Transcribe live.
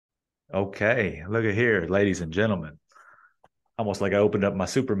Okay, look at here, ladies and gentlemen. Almost like I opened up my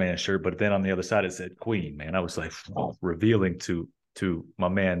Superman shirt, but then on the other side it said Queen. Man, I was like revealing to my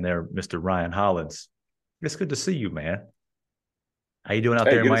man there, Mr. Ryan Hollins. It's good to see you, man. How you doing out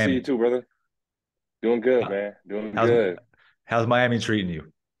Hey, there in good to see you Miami? too, brother. Doing good, How- man. Doing How's good. how's Miami treating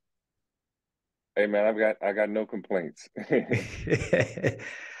you? Hey, man, I got no complaints.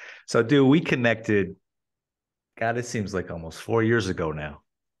 So, dude, we connected. God, it seems like almost 4 years ago now.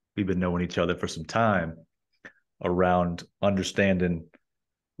 We've been knowing each other for some time around understanding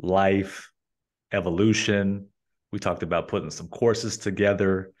life, evolution. We talked about putting some courses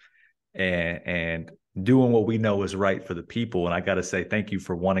together and doing what we know is right for the people. And I got to say, thank you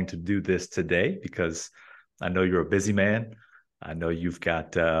for wanting to do this today because I know you're a busy man. I know you've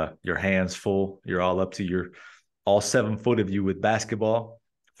got your hands full. You're all up to your all 7 foot of you with basketball,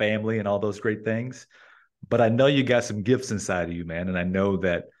 family, and all those great things. But I know you got some gifts inside of you, man. And I know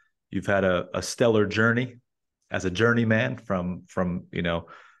that you've had a stellar journey as a journeyman from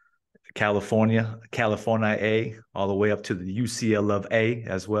California A, all the way up to the UCL of A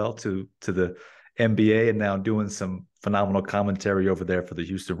as well to the NBA, and now doing some phenomenal commentary over there for the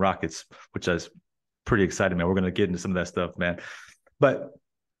Houston Rockets, which is pretty exciting, man. We're going to get into some of that stuff, man. But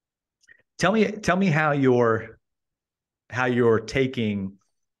tell me how you're taking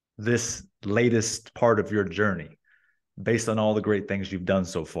this latest part of your journey based on all the great things you've done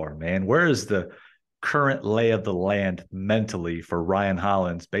so far, man. Where is the current lay of the land mentally for Ryan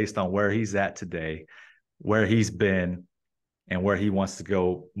Hollins based on where he's at today, where he's been, and where he wants to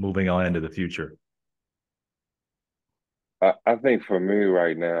go moving on into the future? I think for me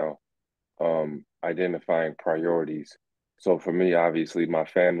right now, identifying priorities. So for me, obviously, my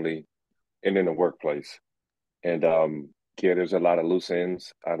family and in the workplace. And yeah, there's a lot of loose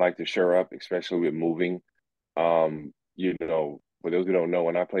ends I'd like to shore up, especially with moving. For those who don't know,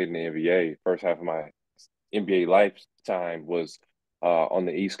 when I played in the NBA, first half of my NBA lifetime was on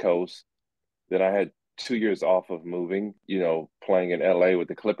the East Coast. Then I had 2 years off of moving, playing in LA with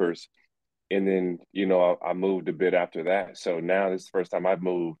the Clippers. And then, I moved a bit after that. So now this is the first time I've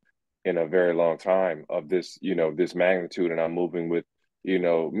moved in a very long time of this, this magnitude. And I'm moving with, me and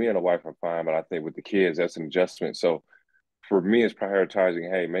the wife are fine, but I think with the kids, that's an adjustment. So for me, it's prioritizing,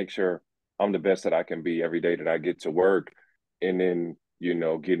 hey, make sure I'm the best that I can be every day that I get to work. And then,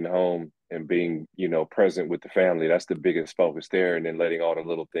 getting home and being, present with the family. That's the biggest focus there. And then letting all the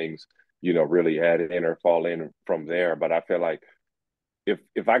little things, really add in or fall in from there. But I feel like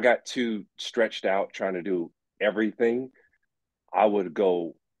if I got too stretched out trying to do everything, I would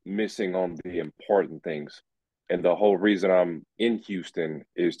go missing on the important things. And the whole reason I'm in Houston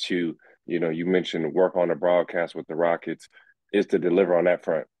is to, you mentioned work on the broadcast with the Rockets, is to deliver on that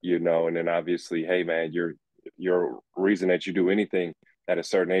front, and then obviously, hey man, your reason that you do anything at a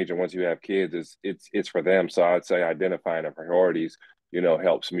certain age and once you have kids is it's for them. So I'd say identifying the priorities,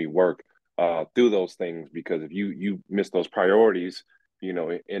 helps me work through those things because if you miss those priorities,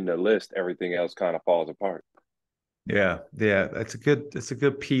 in the list, everything else kind of falls apart. Yeah, yeah, that's a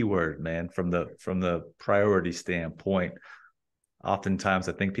good P word, man, from the priority standpoint. Oftentimes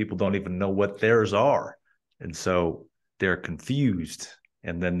I think people don't even know what theirs are. And so they're confused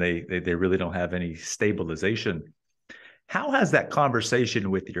and then they really don't have any stabilization. How has that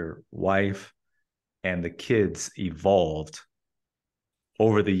conversation with your wife and the kids evolved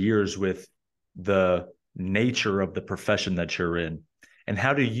over the years with the nature of the profession that you're in? And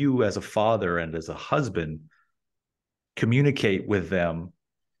how do you, as a father and as a husband, communicate with them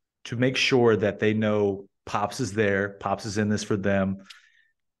to make sure that they know Pops is there, Pops is in this for them,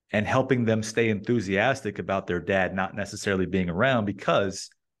 and helping them stay enthusiastic about their dad not necessarily being around because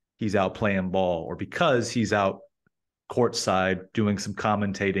he's out playing ball or because he's out courtside doing some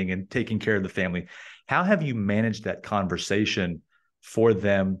commentating and taking care of the family? How have you managed that conversation for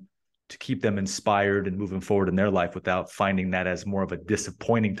them to keep them inspired and moving forward in their life without finding that as more of a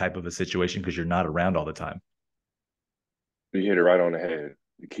disappointing type of a situation because you're not around all the time? You hit it right on the head.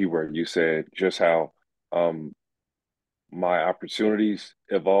 The key word you said, just how um, my opportunities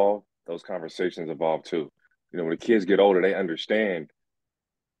evolve, those conversations evolve too. When the kids get older, they understand.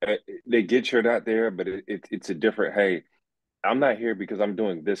 They get you're not there, but it's a different, hey, I'm not here because I'm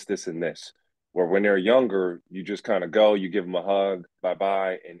doing this, this, and this. Where when they're younger, you just kind of go, you give them a hug, bye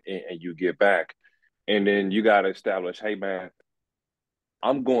bye, and you get back. And then you got to establish, hey, man,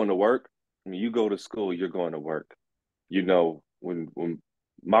 I'm going to work. When you go to school, you're going to work. When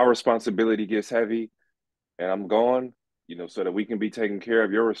my responsibility gets heavy and I'm gone, so that we can be taken care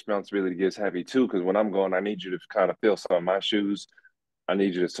of, your responsibility gets heavy too. Because when I'm gone, I need you to kind of fill some of my shoes. I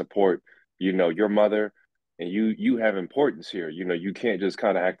need you to support, your mother. and you have importance here. You can't just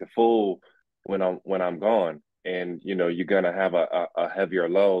kind of act a fool when I'm gone, and you're gonna have a heavier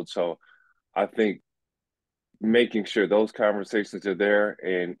load. So I think making sure those conversations are there,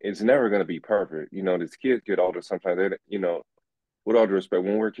 and it's never going to be perfect. These kids get older sometimes. With all due respect,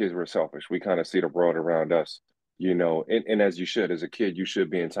 when we're kids, we're selfish. We kind of see the world around us, and as you should, as a kid, you should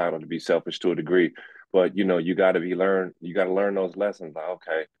be entitled to be selfish to a degree. But you got to you got to learn those lessons. Like,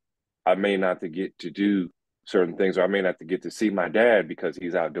 okay, I may not to get to do certain things, or I may not to get to see my dad because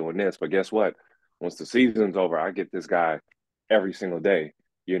he's out doing this. But guess what? Once the season's over, I get this guy every single day.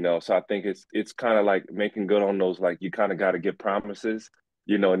 So I think it's kind of like making good on those. Like, you kind of got to give promises,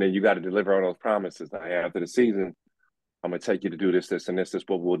 and then you got to deliver on those promises. Now, after the season, I'm gonna take you to do this, this, and this. This is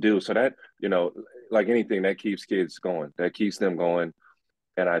what we'll do. So that, like anything, that keeps kids going. That keeps them going.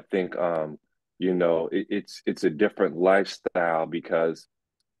 And I think, it's a different lifestyle because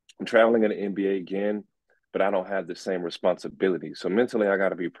I'm traveling in the NBA again, but I don't have the same responsibility. So mentally, I got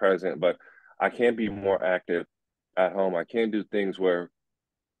to be present, but I can be more active at home. I can do things where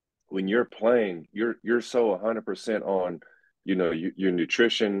when you're playing, you're so 100% on, your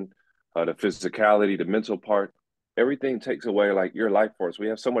nutrition, the physicality, the mental part. Everything takes away like your life force. We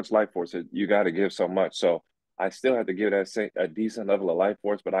have so much life force that you got to give so much. So I still have to give a decent level of life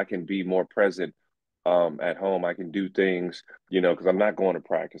force, but I can be more present at home. I can do things, because I'm not going to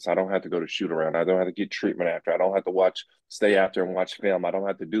practice. I don't have to go to shoot around. I don't have to get treatment after. I don't have to stay after and watch film. I don't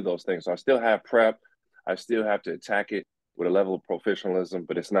have to do those things. So I still have prep. I still have to attack it with a level of professionalism,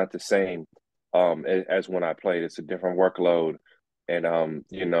 but it's not the same as when I played. It's a different workload, and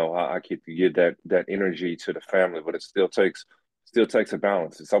I get to give that energy to the family, but it still takes a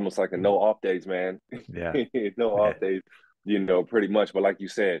balance. It's almost like a no off days, man. Yeah. No Yeah. off days, pretty much. But like you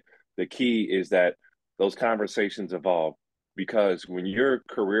said, the key is that those conversations evolve, because when your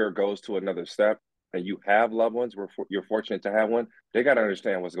career goes to another step and you have loved ones, you're fortunate to have one, they got to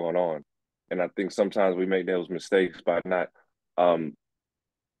understand what's going on. And I think sometimes we make those mistakes by not um,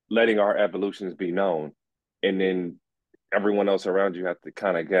 letting our evolutions be known. And then everyone else around you have to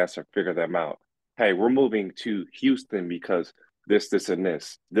kind of guess or figure them out. Hey, we're moving to Houston because this, and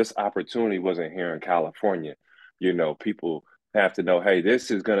this. This opportunity wasn't here in California. People have to know, hey,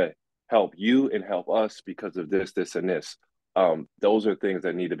 this is going to help you and help us because of this, and this. Those are things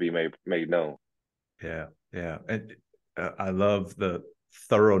that need to be made known. Yeah. Yeah. And I love the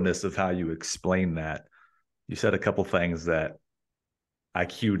thoroughness of how you explain that. You said a couple things that I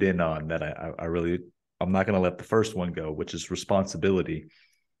cued in on that I really, I'm not going to let the first one go, which is responsibility.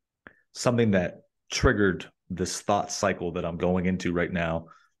 Something that triggered this thought cycle that I'm going into right now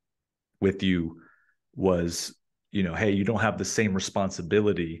with you was, hey, you don't have the same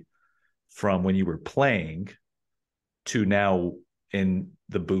responsibility from when you were playing to now in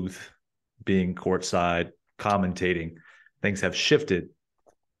the booth, being courtside, commentating. Things have shifted.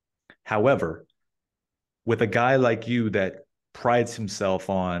 However, with a guy like you that prides himself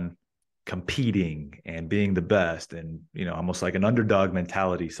on competing and being the best and, almost like an underdog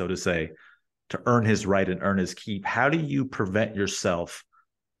mentality, so to say, to earn his right and earn his keep, how do you prevent yourself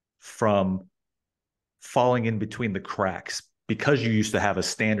from falling in between the cracks because you used to have a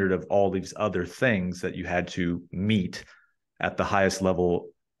standard of all these other things that you had to meet at the highest level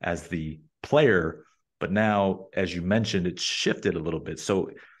as the player? But now, as you mentioned, it's shifted a little bit.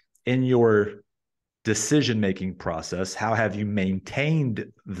 So in your decision-making process, how have you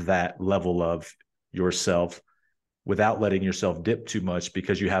maintained that level of yourself without letting yourself dip too much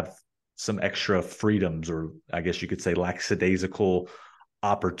because you have some extra freedoms, or I guess you could say lackadaisical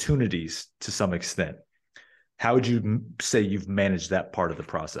opportunities to some extent? How would you say you've managed that part of the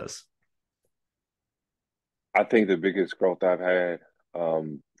process? I think the biggest growth I've had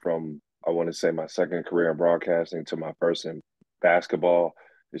from, I want to say, my second career in broadcasting to my first in basketball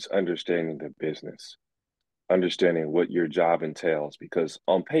is understanding the business, understanding what your job entails. Because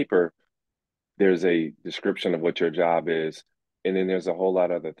on paper, there's a description of what your job is, and then there's a whole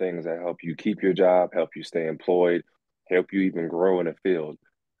lot of other things that help you keep your job, help you stay employed, help you even grow in a field.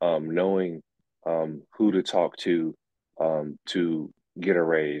 Knowing who to talk to get a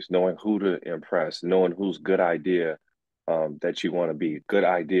raise, knowing who to impress, knowing whose good idea that you want to be. Good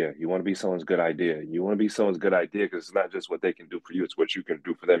idea. You want to be someone's good idea. You want to be someone's good idea because it's not just what they can do for you, it's what you can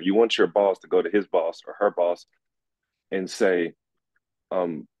do for them. You want your boss to go to his boss or her boss and say,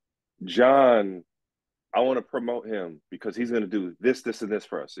 um, John, I want to promote him because he's going to do this, and this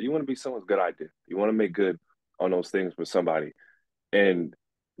for us. So you want to be someone's good idea. You want to make good on those things for somebody. And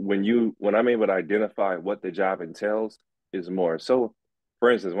when I'm able to identify what the job entails is more. So,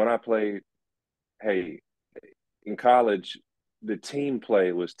 for instance, when I played, hey, in college, the team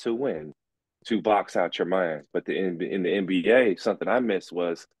play was to win. to box out your mind. But in the NBA, something I missed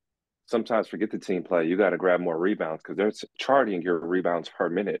was sometimes forget the team play. You got to grab more rebounds because they're charting your rebounds per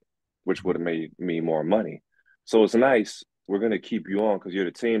minute, which would have made me more money. So it's nice. We're going to keep you on because you're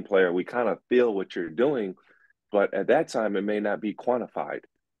the team player. We kind of feel what you're doing, but at that time, it may not be quantified.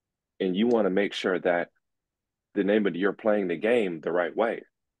 And you want to make sure that the name of you're playing the game the right way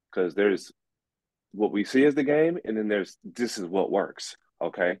because there's what we see as the game, and then there's this is what works.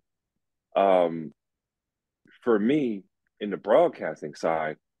 Okay. Um, for me, in the broadcasting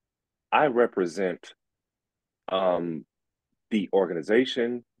side, I represent um, the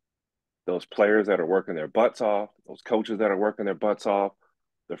organization, those players that are working their butts off, those coaches that are working their butts off,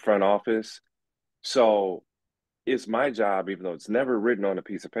 the front office. So it's my job, even though it's never written on a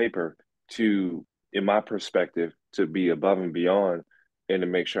piece of paper, to, in my perspective, to be above and beyond and to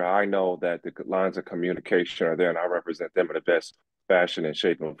make sure I know that the lines of communication are there and I represent them in the best fashion and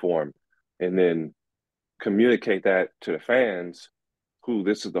shape and form. And then communicate that to the fans who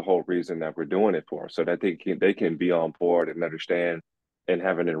this is the whole reason that we're doing it for, so that they can be on board and understand and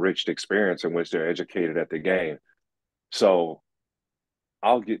have an enriched experience in which they're educated at the game. So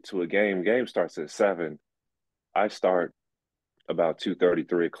I'll get to a game. Game starts at 7. I start about 2:30,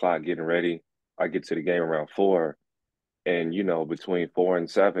 3 o'clock getting ready. I get to the game around 4. And between 4 and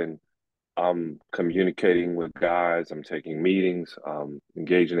 7, I'm communicating with guys, I'm taking meetings,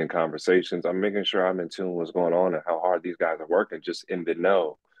 engaging in conversations. I'm making sure I'm in tune with what's going on and how hard these guys are working, just in the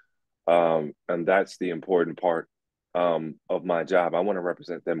know. And that's the important part of my job. I want to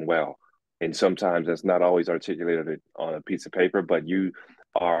represent them well. And sometimes that's not always articulated on a piece of paper, but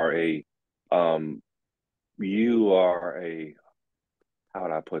are a, um, you are a, how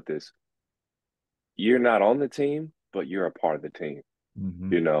would I put this? You're not on the team, but you're a part of the team.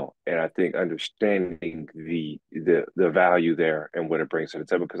 Mm-hmm. And I think understanding the value there and what it brings to the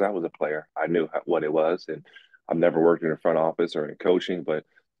table, because I was a player, I knew what it was, and I've never worked in the front office or in coaching, but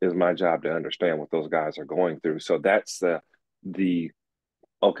it's my job to understand what those guys are going through. So that's the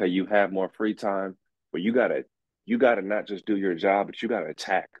okay, you have more free time, but you gotta not just do your job, but you gotta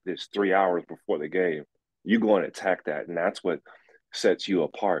attack this 3 hours before the game. You go and attack that, and that's what sets you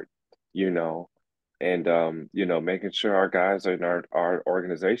apart, you know. And making sure our guys in our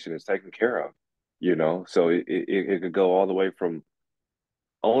organization is taken care of, So it could go all the way from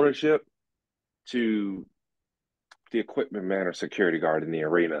ownership to the equipment man or security guard in the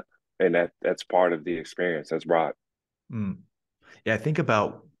arena. And that's part of the experience that's brought. Mm. Yeah, I think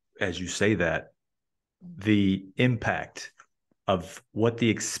about, as you say that, the impact of what the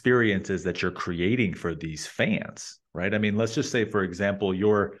experience is that you're creating for these fans, right? I mean, let's just say, for example,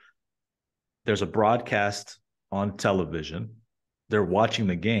 there's a broadcast on television, they're watching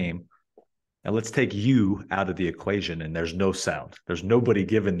the game, and let's take you out of the equation and there's no sound. There's nobody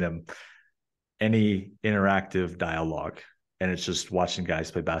giving them any interactive dialogue. And it's just watching guys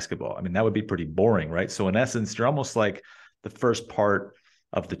play basketball. I mean, that would be pretty boring, right? So in essence, you're almost like the first part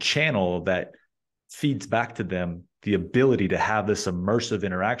of the channel that feeds back to them the ability to have this immersive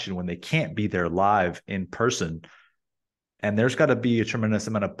interaction when they can't be there live in person. And there's got to be a tremendous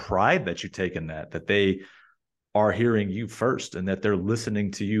amount of pride that you take in that they are hearing you first and that they're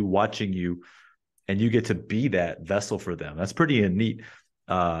listening to you, watching you, and you get to be that vessel for them. That's pretty a neat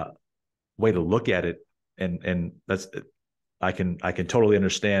way to look at it. And that's, I can totally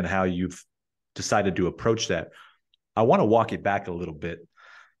understand how you've decided to approach that. I want to walk it back a little bit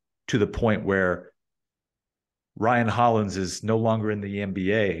to the point where Ryan Hollins is no longer in the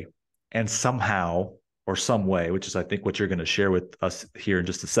NBA, and somehow or some way, which is I think what you're going to share with us here in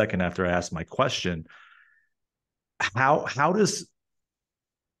just a second after I ask my question, how does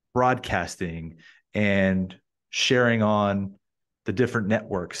broadcasting and sharing on the different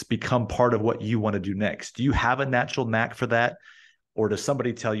networks become part of what you want to do next? Do you have a natural knack for that? Or does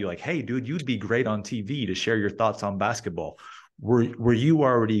somebody tell you like, hey, dude, you'd be great on TV to share your thoughts on basketball? Were you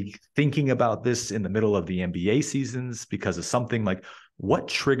already thinking about this in the middle of the NBA seasons because of something? Like, what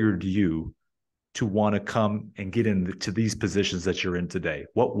triggered you to want to come and get into these positions that you're in today?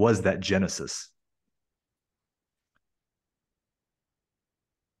 What was that genesis?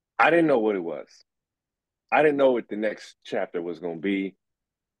 I didn't know what it was. I didn't know what the next chapter was going to be.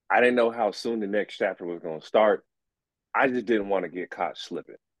 I didn't know how soon the next chapter was going to start. I just didn't want to get caught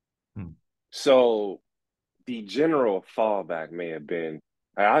slipping. Hmm. So the general fallback may have been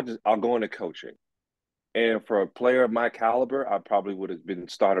I'll go into coaching. And for a player of my caliber, I probably would have been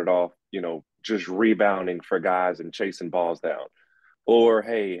started off, just rebounding for guys and chasing balls down. Or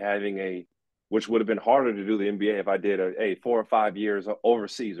hey, having which would have been harder to do the NBA if I did 4 or 5 years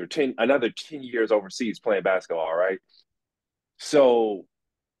overseas or another 10 years overseas playing basketball, right? So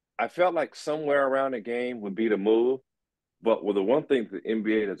I felt like somewhere around the game would be the move. But the one thing the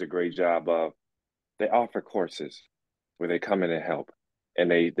NBA does a great job of, they offer courses where they come in and help.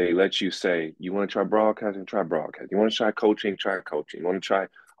 And they let you say, you want to try broadcasting, try broadcasting. You want to try coaching, try coaching. You want to try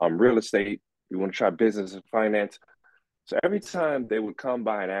real estate, you want to try business and finance. So every time they would come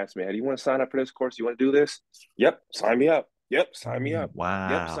by and ask me, hey, do you want to sign up for this course? You want to do this? Yep, sign me up. Yep, sign me up. Yep,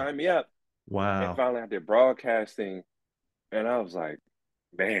 Wow. sign me up. And Wow. finally I did broadcasting, and I was like,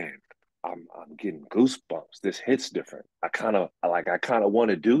 man, I'm getting goosebumps. This hits different. I kind of want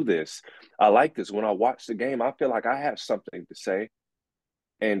to do this. I like this. When I watch the game, I feel like I have something to say.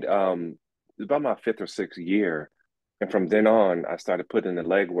 And it's about my fifth or sixth year. And from then on, I started putting in the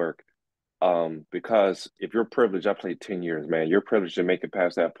legwork. Because if you're privileged, I played 10 years, man. You're privileged to make it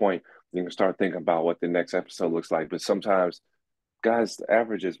past that point. You can start thinking about what the next episode looks like. But sometimes, guys, the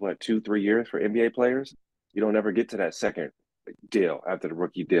average is what, 2, 3 years for NBA players? You don't ever get to that second deal after the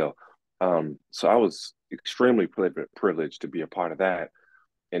rookie deal. So I was extremely privileged to be a part of that.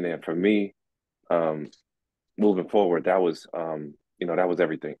 And then for me, um, moving forward, that was that was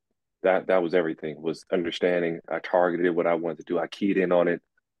everything. That was everything. Was understanding. I targeted what I wanted to do. I keyed in on it.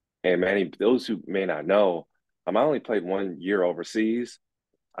 And Manny, those who may not know, I only played 1 year overseas.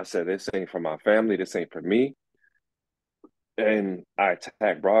 I said, this ain't for my family. This ain't for me. And I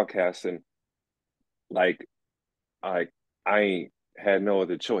attacked broadcasting like I I ain't had no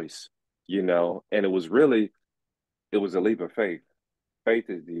other choice. And it was a leap of faith. Faith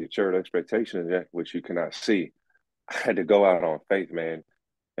is the assured expectation of that which you cannot see. I had to go out on faith, man,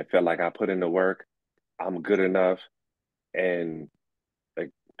 and felt like I put in the work. I'm good enough. And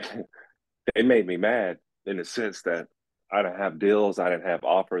like it made me mad in the sense that I didn't have deals, I didn't have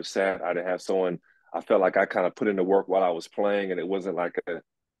offers set, I didn't have someone. I felt like I kind of put in the work while I was playing, and it wasn't like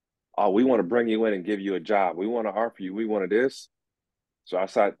oh, we want to bring you in and give you a job. We want to offer you, we wanted this. So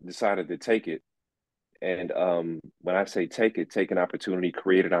I decided to take it. And when I say take it, take an opportunity,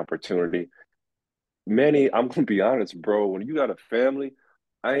 create an opportunity. Manny, I'm gonna be honest, bro. When you got a family,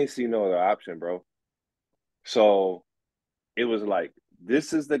 I ain't see no other option, bro. So it was like,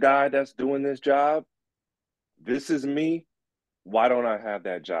 this is the guy that's doing this job. This is me. Why don't I have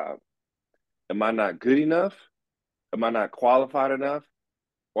that job? Am I not good enough? Am I not qualified enough?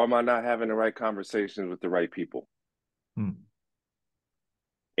 Or am I not having the right conversations with the right people? Hmm.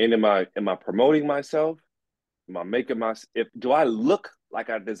 And am I promoting myself? Am I making my if do I look like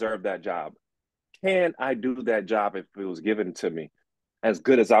I deserve that job? Can I do that job if it was given to me as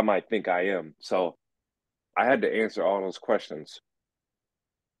good as I might think I am? So I had to answer all those questions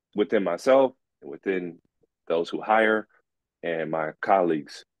within myself and within those who hire and my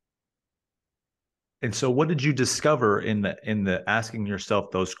colleagues. And so what did you discover in the asking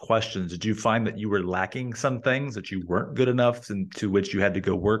yourself those questions? Did you find that you were lacking some things, that you weren't good enough, and to which you had to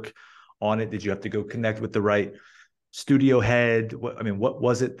go work on it? Did you have to go connect with the right studio head? What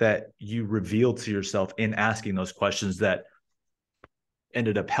was it that you revealed to yourself in asking those questions that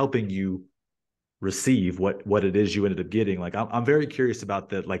ended up helping you receive what it is you ended up getting? Like I'm very curious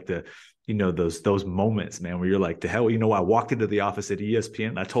about those moments, man, where you're like, the hell, I walked into the office at ESPN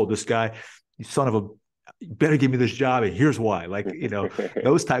and I told this guy, you son of a, you better give me this job, and here's why. Like,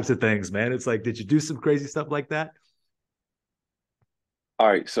 those types of things, man. It's like, did you do some crazy stuff like that? All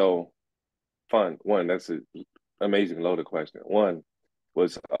right, so fun. One, that's an amazing loaded question. One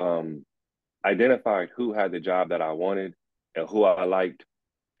was identified who had the job that I wanted and who I liked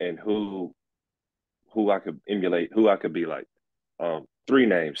and who I could emulate, who I could be like. Three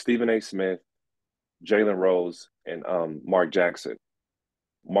names: Stephen A. Smith, Jalen Rose, and Mark Jackson.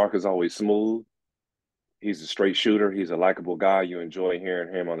 Mark is always smooth. He's a straight shooter. He's a likable guy. You enjoy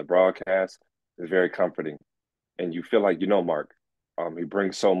hearing him on the broadcast. It's very comforting, and you feel like you know Mark. He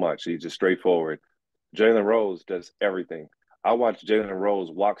brings so much. He's just straightforward. Jalen Rose does everything. I watched Jalen Rose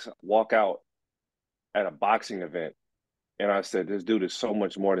walk out at a boxing event, and I said, "This dude is so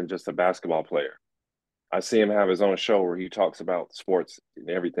much more than just a basketball player." I see him have his own show where he talks about sports and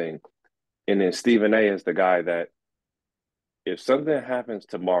everything. And then Stephen A is the guy that if something happens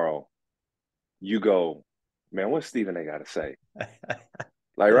tomorrow, you go, man, what's Stephen A got to say?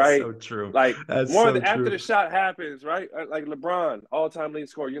 Like, That's right? so true. Like That's more so than after true. the shot happens, right? Like LeBron, all-time leading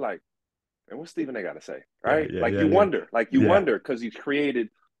scorer, you're like, man, what's Stephen A got to say? Yeah, Right? yeah, yeah, yeah. Like you Yeah. wonder because he created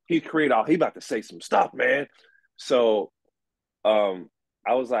all he about to say some stuff, man. So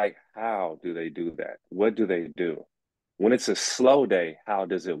I was like, how do they do that? What do they do? When it's a slow day, how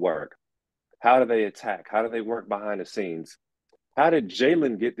does it work? How do they attack? How do they work behind the scenes? How did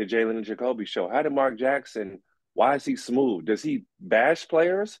Jalen get the Jalen and Jacoby show? How did Mark Jackson? Why is he smooth? Does he bash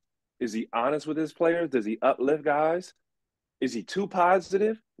players? Is he honest with his players? Does he uplift guys? Is he too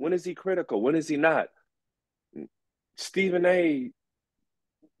positive? When is he critical? When is he not? Stephen A,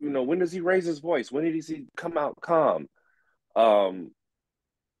 when does he raise his voice? When does he come out calm? Um,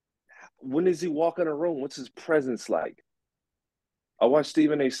 when does he walk in a room? What's his presence like? I watched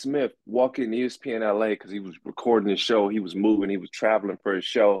Stephen A. Smith walk in ESPN LA because he was recording his show. He was moving. He was traveling for his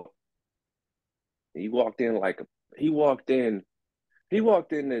show. He walked in like he walked in. He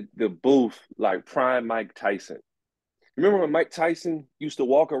walked in the booth like prime Mike Tyson. Remember when Mike Tyson used to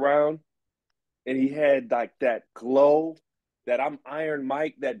walk around and he had like that glow, that I'm Iron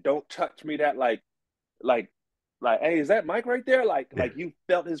Mike, that don't touch me, that like hey, is that Mike right there? Yeah. Like you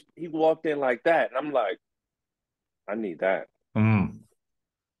felt he walked in like that. And I'm like, I need that. Mm.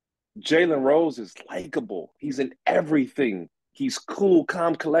 Jalen Rose is likable. He's in everything. He's cool,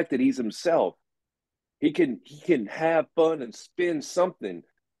 calm, collected. He's himself. He can have fun and spin something.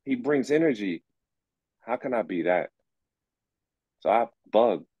 He brings energy. How can I be that? So I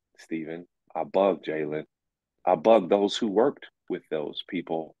bug Steven. I bug Jalen. I bug those who worked with those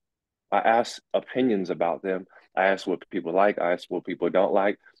people. I ask opinions about them. I ask what people like. I ask what people don't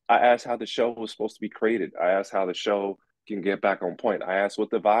like. I ask how the show was supposed to be created. I ask how the show can get back on point. I ask what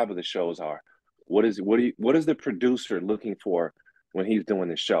the vibe of the shows are. What is the producer looking for when he's doing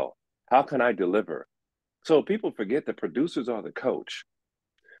the show? How can I deliver? So people forget the producers are the coach.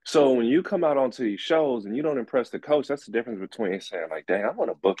 So when you come out onto these shows and you don't impress the coach, that's the difference between saying like, "Dang, I want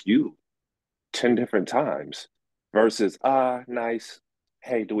to book you 10 different times," versus nice.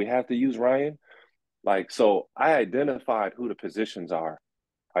 Hey, do we have to use Ryan? Like, so I identified who the positions are,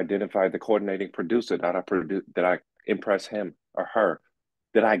 identified the coordinating producer that I impress him or her,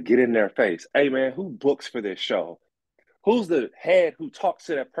 that I get in their face. Hey man, who books for this show? Who's the head who talks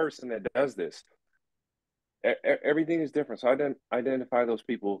to that person that does this? Everything is different. So I didn't identify those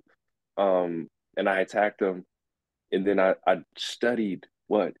people, and I attacked them, and then I studied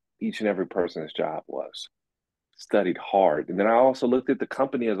what each and every person's job was. Studied hard, and then I also looked at the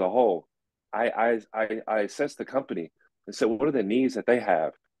company as a whole. I assessed the company and said, what are the needs that they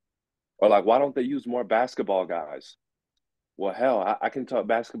have, or like, why don't they use more basketball guys? Well, hell, I can talk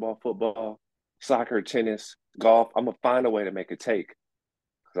basketball, football, soccer, tennis, golf. I'm gonna find a way to make a take.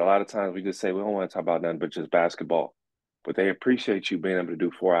 Because a lot of times we just say we don't want to talk about nothing but just basketball. But they appreciate you being able to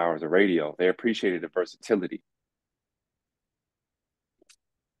do 4 hours of radio. They appreciated the versatility.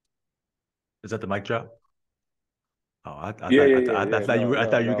 Is that the mic drop? Oh, Yeah, yeah, yeah, I yeah. thought you No, were, I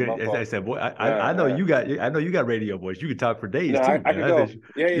no, thought you no, were my gonna, I fault. said, boy, Nah, nah. I know you got radio voice. You can talk for days No, too, I man. could I go. think,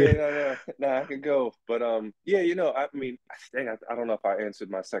 Yeah, yeah, yeah, no, no, no, I could go. But yeah, I mean, dang, I don't know if I answered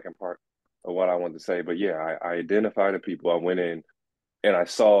my second part of what I wanted to say, but yeah, I identified the people. I went in and I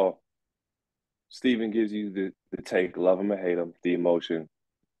saw Steven gives you the take, love him or hate him, the emotion.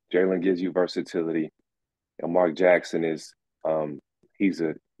 Jalen gives you versatility, and Mark Jackson is he's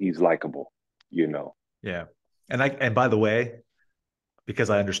likable, you know. yeah. And by the way, because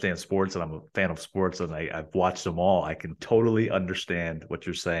I understand sports and I'm a fan of sports and I've watched them all, I can totally understand what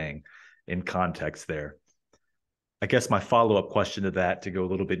you're saying in context there. I guess my follow up question to that, to go a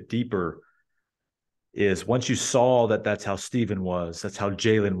little bit deeper, is once you saw that that's how Steven was, that's how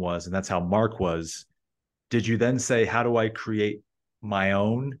Jalen was, and that's how Mark was, did you then say, how do I create my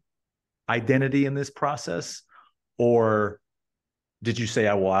own identity in this process? Or did you say,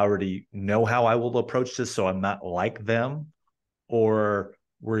 I will already know how I will approach this, so I'm not like them? Or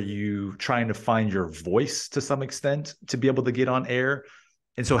were you trying to find your voice to some extent to be able to get on air?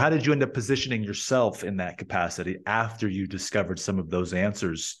 And so how did you end up positioning yourself in that capacity after you discovered some of those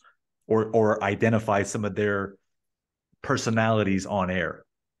answers, or identify some of their personalities on air?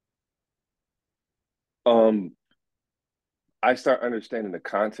 Um, I start understanding the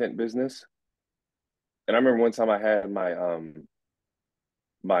content business, and I remember one time I had my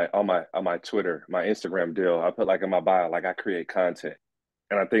Twitter, my Instagram deal. I put like in my bio, like I create content,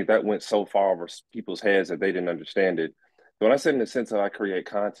 and I think that went so far over people's heads that they didn't understand it. But when I said in the sense of I create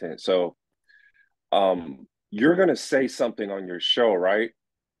content, so you're gonna say something on your show, right?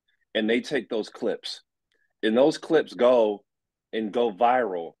 And they take those clips, and those clips go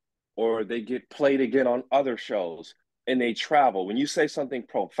viral, or they get played again on other shows, and they travel. When you say something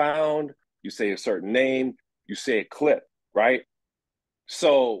profound, you say a certain name, you say a clip, right?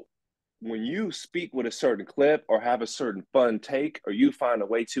 So when you speak with a certain clip or have a certain fun take, or you find a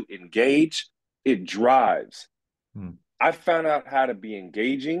way to engage, it drives. Hmm. I found out how to be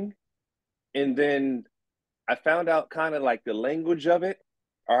engaging, and then I found out kind of like the language of it.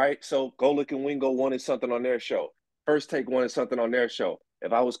 All right. So Go Look and Wingo wanted something on their show. First Take wanted something on their show.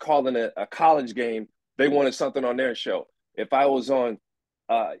 If I was calling a college game, they wanted something on their show. If I was on,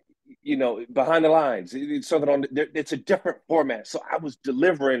 uh, behind the lines. It's something it's a different format. So I was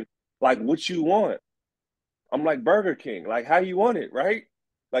delivering like what you want. I'm like Burger King, like how you want it, right?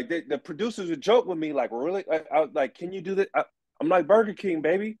 Like the producers would joke with me, like, really? Like, can you do that? I'm like Burger King,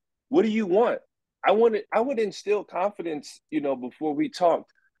 baby. What do you want? I would instill confidence, before we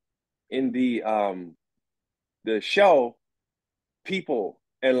talked in the show, people,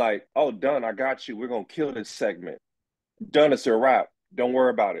 and like, oh, done, I got you. We're gonna kill this segment. Done, it's a wrap. Don't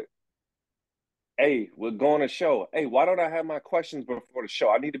worry about it. Hey, we're going to show. Hey, why don't I have my questions before the show?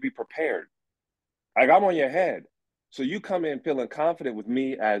 I need to be prepared. Like I'm on your head. So you come in feeling confident with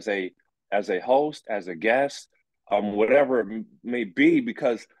me as a host, as a guest, whatever it may be,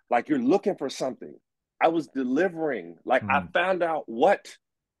 because like you're looking for something. I was delivering. Like I Mm, found out what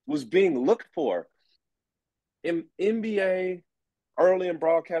was being looked for. In NBA, early in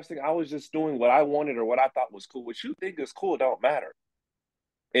broadcasting, I was just doing what I wanted or what I thought was cool. What you think is cool don't matter.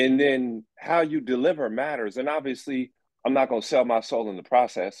 And then how you deliver matters. And obviously, I'm not going to sell my soul in the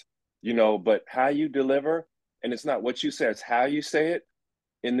process, but how you deliver, and it's not what you say, it's how you say it.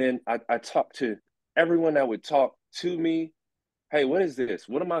 And then I talk to everyone that would talk to me. Hey, what is this?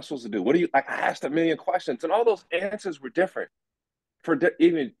 What am I supposed to do? What do you like? I asked a million questions, and all those answers were different for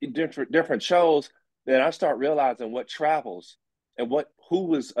even different shows. Then I start realizing what travels and who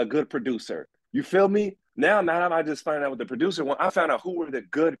was a good producer. You feel me? Now, not am I just finding out what the producer want. I found out who were the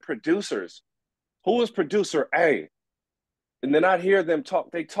good producers. Who was producer A? And then I'd hear them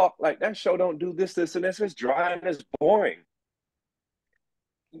talk. They talk like that show don't do this, this, and this. It's dry and it's boring.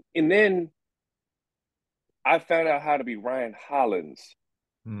 And then I found out how to be Ryan Hollins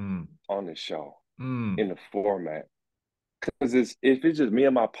mm, on the show mm. in the format. Because if it's just me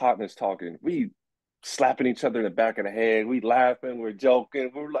and my partners talking, we slapping each other in the back of the head, we laughing, we're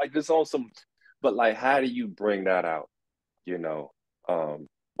joking, we're like just on some. But like, how do you bring that out? You know, um,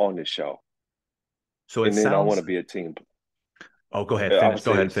 on the show? So it And then I want to sounds. be a team. Oh, go ahead. I Finish. would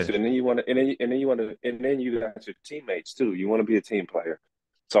Go ahead say, and so, finish. and then you want to, and then you want to, and then you got your teammates too. You want to be a team player.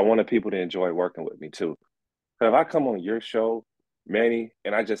 So I wanted people to enjoy working with me too. So if I come on your show, Manny,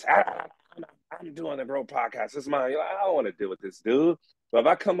 and I'm doing the bro podcast. It's mine. You're like, I don't want to deal with this dude. But if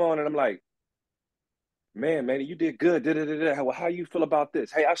I come on and I'm like, man, Manny, you did good. How you feel about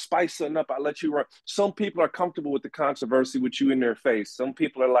this? Hey, I spice something up. I let you run. Some people are comfortable with the controversy with you in their face. Some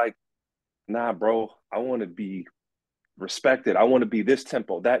people are like, nah, bro, I want to be respected. I want to be this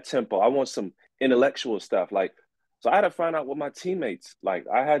tempo, that tempo. I want some intellectual stuff. Like, so I had to find out what my teammates like.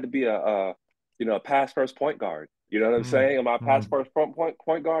 I had to be a pass first point guard. You know what I'm Mm, saying? Am I pass mm. first point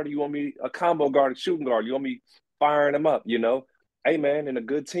guard? Or you want me a combo guard, a shooting guard? You want me firing them up? Hey man, in a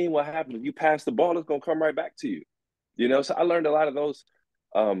good team, what happens if you pass the ball? It's gonna come right back to you. So I learned a lot of those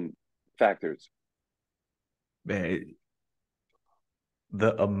um, factors. Man,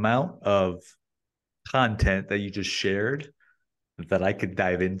 the amount of content that you just shared that I could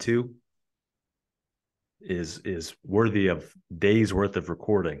dive into is worthy of days worth of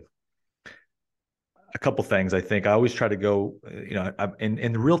recording. A couple things. I think I always try to go,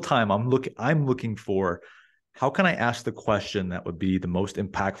 in real time. I'm looking for how can I ask the question that would be the most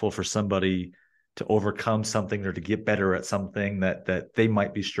impactful for somebody to overcome something or to get better at something that they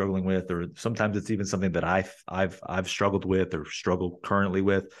might be struggling with, or sometimes it's even something that I've struggled with or struggle currently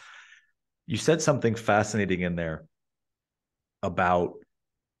with. You said something fascinating in there about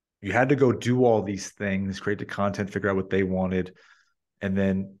you had to go do all these things, create the content, figure out what they wanted, and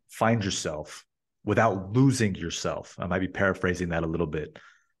then find yourself without losing yourself. I might be paraphrasing that a little bit.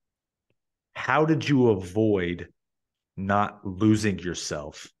 How did you avoid not losing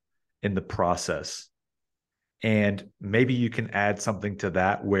yourself in the process? And maybe you can add something to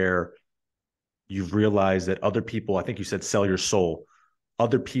that where you've realized that other people, I think you said sell your soul,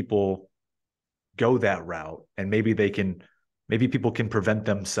 other people go that route, and maybe people can prevent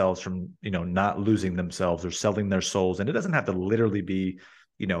themselves from not losing themselves or selling their souls. And it doesn't have to literally be,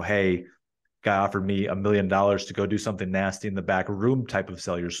 hey, guy offered me $1 million to go do something nasty in the back room type of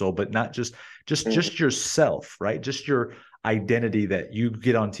sell your soul, but not just Mm-hmm. yourself, right? Just your identity that you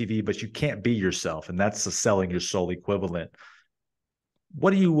get on TV, but you can't be yourself, and that's the selling your soul equivalent.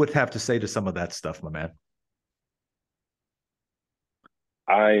 What do you would have to say to some of that stuff, my man?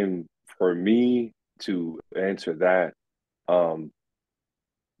 I'm For me to answer that, um,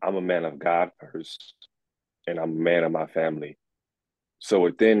 I'm a man of God first, and I'm a man of my family. So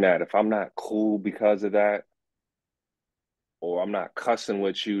within that, if I'm not cool because of that, or I'm not cussing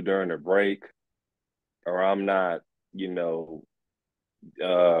with you during the break, or I'm not, you know,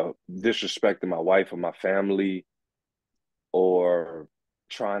 disrespecting my wife or my family, or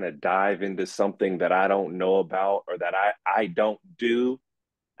trying to dive into something that I don't know about or that I don't do,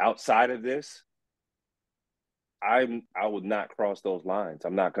 outside of this, I would not cross those lines.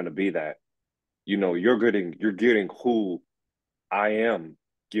 I'm not going to be that. You're getting who I am,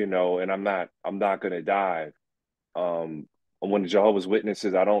 and I'm not going to dive. I'm one of Jehovah's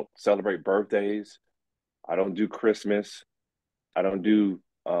Witnesses. I don't celebrate birthdays. I don't do Christmas. I don't do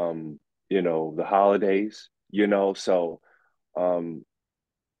the holidays, so um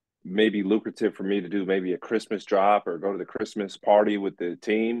maybe lucrative for me to do maybe a Christmas drop or go to the Christmas party with the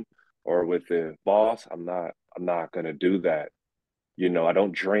team or with the boss. I'm not gonna do that. I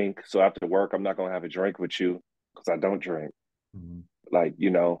don't drink. So after work, I'm not gonna have a drink with you because I don't drink. Mhm. Like,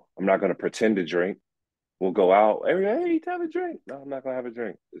 I'm not gonna pretend to drink. We'll go out. Hey, have a drink. No, I'm not gonna have a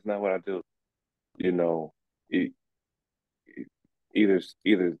drink. It's not what I do. You know, e- either as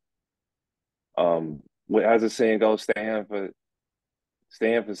the saying goes, stand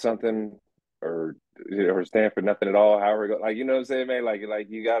for something or stand for nothing at all. However, it goes. Like, what I'm saying, man. Like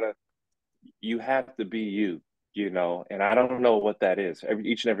you have to be you. And I don't know what that is.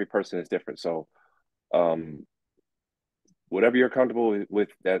 Each and every person is different. So, um, whatever you're comfortable with,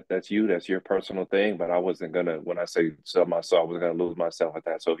 that's you. That's your personal thing. But I wasn't gonna when I say sell my soul, I was gonna lose myself at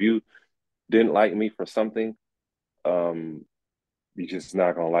that. So if you didn't like me for something, um, you're just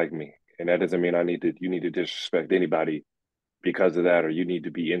not gonna like me. And that doesn't mean you need to disrespect anybody because of that, or you need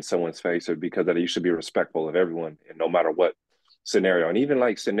to be in someone's face, or because of that. You should be respectful of everyone, and no matter what scenario. And even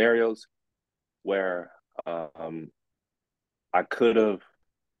like scenarios where I could have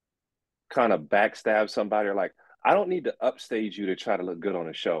kind of backstabbed somebody, or like, I don't need to upstage you to try to look good on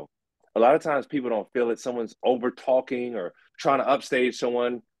a show. A lot of times people don't feel it. Someone's over talking or trying to upstage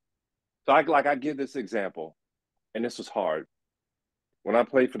someone. So I give this example, and this was hard. When I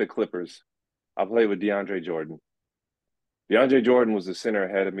played for the Clippers, I played with DeAndre Jordan. DeAndre Jordan was the center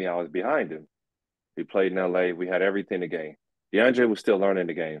ahead of me. I was behind him. He played in LA. We had everything to game. DeAndre was still learning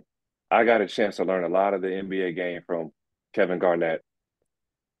the game. I got a chance to learn a lot of the NBA game from Kevin Garnett.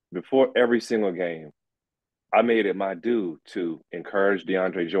 Before every single game, I made it my due to encourage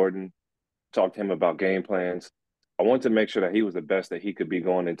DeAndre Jordan, talk to him about game plans. I wanted to make sure that he was the best that he could be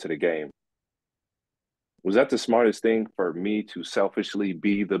going into the game. Was that the smartest thing for me to selfishly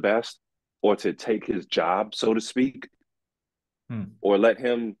be the best, or to take his job, so to speak, Hmm. or let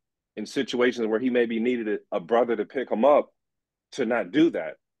him in situations where he maybe needed a brother to pick him up to not do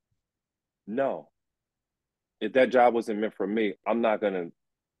that? No. If that job wasn't meant for me, I'm not going to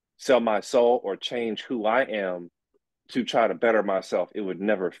sell my soul or change who I am to try to better myself. It would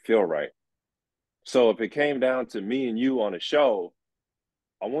never feel right. So if it came down to me and you on a show,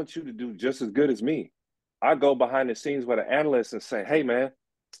 I want you to do just as good as me. I go behind the scenes with an analyst and say, hey, man,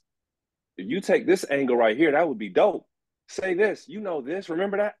 if you take this angle right here, that would be dope. Say this, this,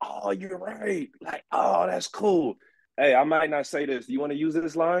 remember that? Oh, you're right. Like, oh, that's cool. Hey, I might not say this. Do you want to use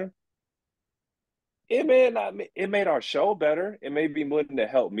this line? It may not. It made our show better. It may be willing to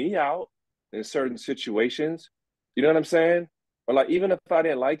help me out in certain situations. You know what I'm saying? Or like, even if I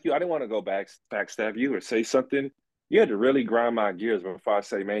didn't like you, I didn't want to go backstab you or say something. You had to really grind my gears before I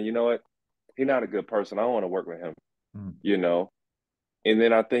say, man, you know what? He's not a good person. I don't want to work with him. Hmm. You know. And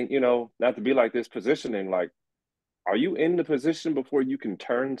then I think, not to be like this positioning. Like, are you in the position before you can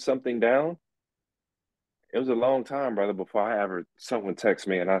turn something down? It was a long time, brother, before I ever someone text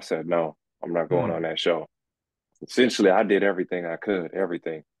me and I said, no, I'm not going on Hmm. that show. Essentially, I did everything I could,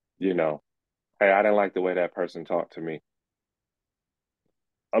 everything. You know, hey, I didn't like the way that person talked to me.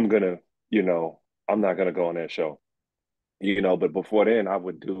 I'm gonna, you know, I'm not gonna go on that show. But before then, I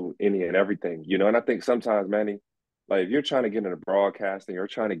would do any and everything. And I think sometimes, Manny, like if you're trying to get into broadcasting or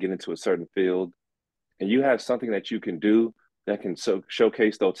trying to get into a certain field, and you have something that you can do that can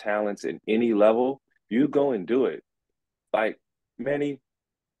showcase those talents in any level, you go and do it. Like, Manny,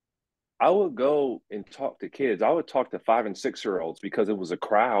 I would go and talk to kids. I would talk to 5 and 6 year olds because it was a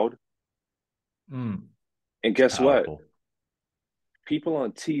crowd. Hmm. And It's guess what? powerful. People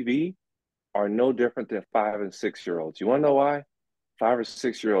on TV are no different than 5 and 6 year olds. You want to know why? 5 or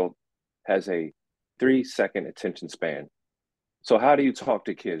 6 year old has a 3 second attention span. So how do you talk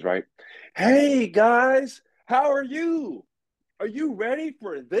to kids, right? Hey guys, how are you? Are you ready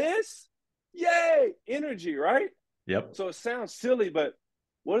for this? Yay! Energy, right? Yep. So it sounds silly, but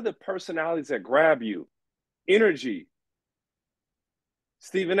what are the personalities that grab you? Energy.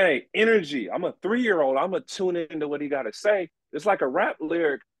 Stephen A, energy. I'm a 3 year old. I'm going to tune into what he got to say. It's like a rap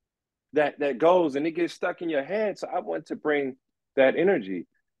lyric that goes and it gets stuck in your head. So I want to bring that energy.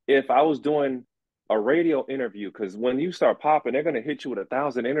 If I was doing a radio interview, because when you start popping, they're going to hit you with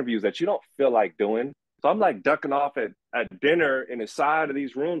 1,000 interviews that you don't feel like doing. So I'm like ducking off at dinner in the side of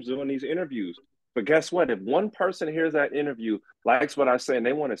these rooms doing these interviews. But guess what? If one person hears that interview, likes what I say, and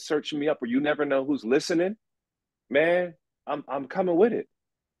they want to search me up, or you never know who's listening, man, I'm coming with it.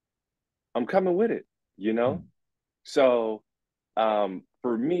 I'm coming with it, you know? Hmm. So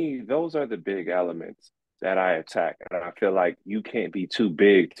for me, those are the big elements that I attack. And I feel like you can't be too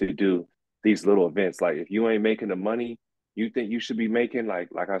big to do these little events. Like if you ain't making the money you think you should be making, like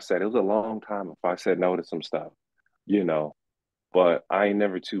I said, it was a long time if I said no to some stuff, you know. But I ain't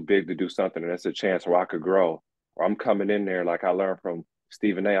never too big to do something, and that's a chance where I could grow. Or I'm coming in there like I learned from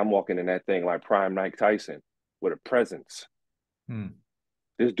Stephen A. I'm walking in that thing like prime Mike Tyson with a presence. Hmm.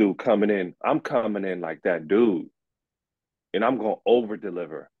 This dude coming in, I'm coming in like that dude, and I'm gonna over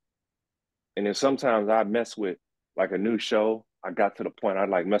deliver. And then sometimes I mess with like a new show. I got to the point I'd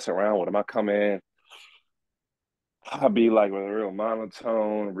like mess around with them. I come in, I'd be like with a real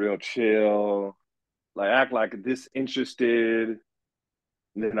monotone, real chill, like act like disinterested.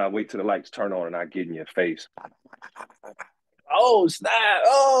 And then I wait till the lights turn on and I get in your face. Oh, snap.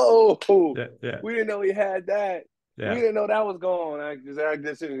 Oh, Yeah, yeah, we didn't know he had that. We yeah. didn't know that was going. I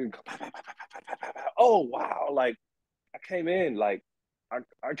just, oh, wow. Like I came in, like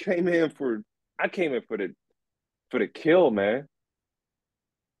I came in for, I came in for the kill, man.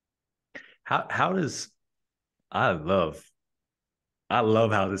 How does I love I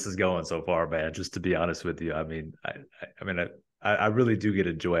love how this is going so far, man. Just to be honest with you, I mean, I really do get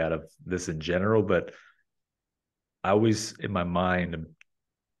a joy out of this in general, but I always in my mind am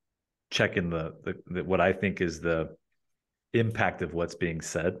checking the what I think is the impact of what's being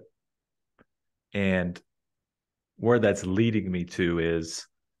said, and where that's leading me to is,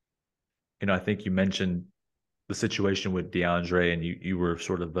 I think you mentioned the situation with DeAndre, and you were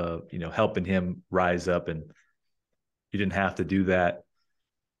sort of helping him rise up, and you didn't have to do that.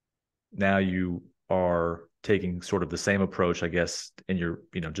 Now you are taking sort of the same approach, I guess, in your,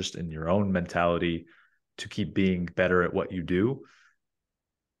 just in your own mentality to keep being better at what you do.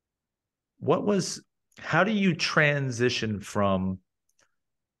 What was, how do you transition from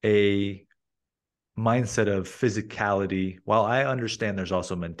a mindset of physicality? While I understand there's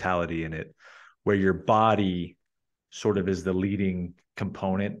also mentality in it, where your body sort of is the leading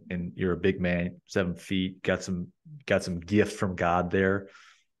component, and you're a big man, 7 feet, got some gift from God there,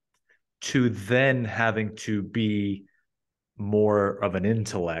 to then having to be more of an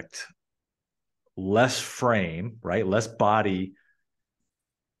intellect, less frame, right? Less body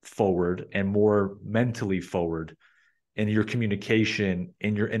forward and more mentally forward in your communication,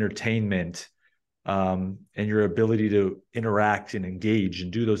 in your entertainment, and your ability to interact and engage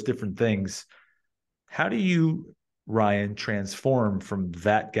and do those different things. How do you, Ryan, transform from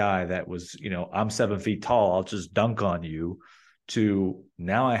that guy that was, I'm 7 feet tall, I'll just dunk on you, to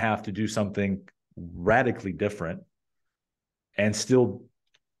now I have to do something radically different and still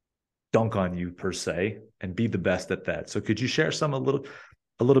dunk on you per se and be the best at that? So could you share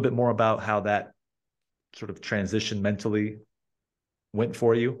a little bit more about how that sort of transition mentally went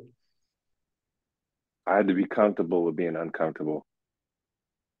for you? I had to be comfortable with being uncomfortable.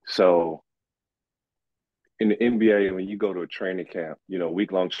 So in the NBA, when you go to a training camp,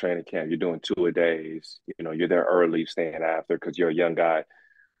 week long training camp, you're doing 2 a days, you're there early, staying after because you're a young guy.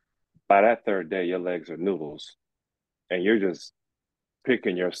 By that third day, your legs are noodles and you're just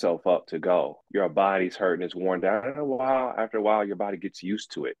picking yourself up to go. Your body's hurting, it's worn down. After a while, your body gets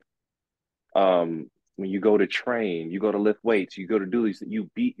used to it. When you go to train, you go to lift weights, you go to do these, you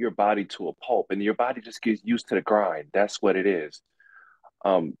beat your body to a pulp and your body just gets used to the grind. That's what it is.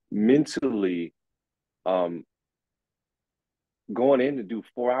 Mentally, um, going in to do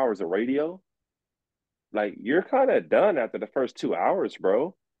 4 hours of radio, like you're kind of done after the first 2 hours,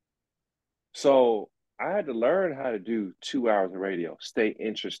 bro. So I had to learn how to do 2 hours of radio, stay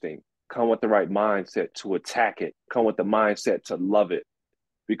interesting, come with the right mindset to attack it, come with the mindset to love it,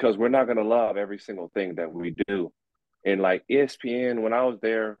 because we're not going to love every single thing that we do. And like ESPN, when I was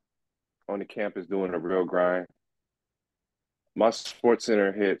there on the campus doing a real grind, my sports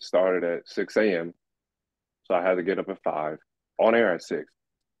center hit started at 6 a.m. So I had to get up at 5, on air at 6.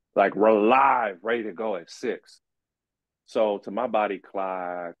 Like we're live, ready to go at 6. So to my body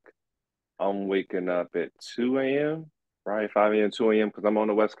clock, I'm waking up at 2 a.m., right? 5 a.m., 2 a.m. because I'm on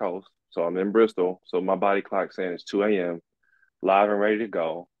the West Coast. So I'm in Bristol. So my body clock saying it's 2 a.m., live and ready to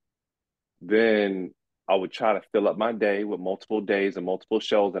go. Then I would try to fill up my day with multiple days and multiple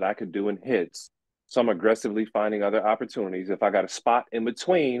shows that I could do in hits. So I'm aggressively finding other opportunities. If I got a spot in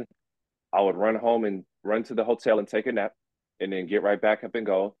between, I would run home and run to the hotel and take a nap and then get right back up and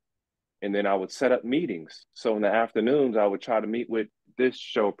go. And then I would set up meetings. So in the afternoons, I would try to meet with this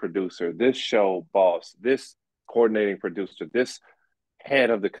show producer, this show boss, this coordinating producer, this head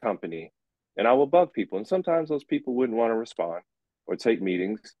of the company. and I would bug people. And sometimes those people wouldn't want to respond or take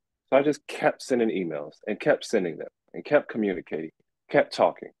meetings. So I just kept sending emails and kept sending them and kept communicating, kept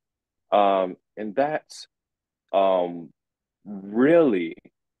talking. And um, really,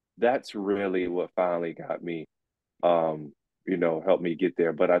 that's really what finally got me, helped me get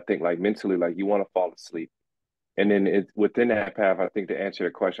there. But I think like mentally, like you want to fall asleep. And then within that path, I think to answer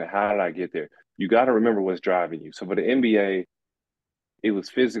your question, how did I get there? You got to remember what's driving you. So for the NBA, it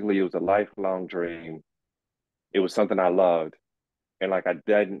was a lifelong dream. It was something I loved. And like I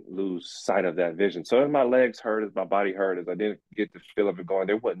didn't lose sight of that vision. So as my legs hurt, as my body hurt, as I didn't get the feel of it going,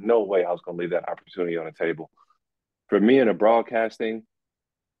 there was no way I was going to leave that opportunity on the table. For me in the broadcasting,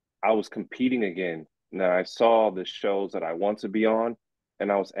 I was competing again. Now I saw the shows that I want to be on,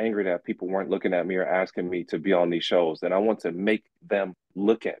 and I was angry that people weren't looking at me or asking me to be on these shows. And I want to make them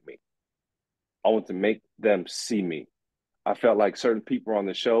look at me. I want to make them see me. I felt like certain people were on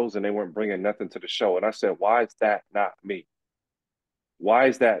the shows and they weren't bringing nothing to the show. And I said, why is that not me? Why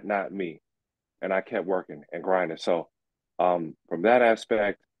is that not me? And I kept working and grinding. So from that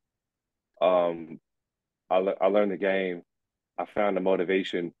aspect, um, I learned the game. I found the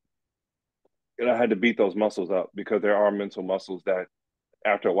motivation, and I had to beat those muscles up because there are mental muscles that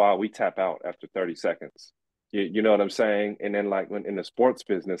after a while we tap out after 30 seconds. You know what I'm saying? And then like when in the sports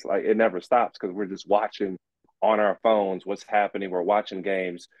business, like it never stops because we're just watching on our phones what's happening. We're watching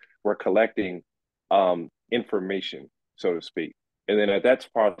games. We're collecting information, so to speak. And then at that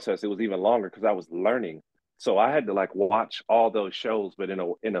process, it was even longer because I was learning. So I had to like watch all those shows, but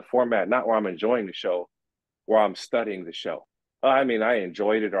in a format not where I'm enjoying the show, where I'm studying the show. I mean, I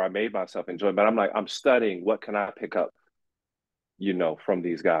enjoyed it or I made myself enjoy it, but I'm like, I'm studying what can I pick up, from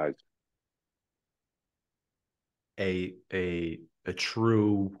these guys. A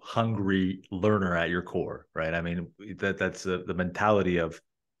true hungry learner at your core, right? I mean, that's the mentality of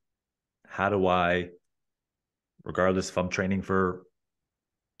how do I, regardless if I'm training for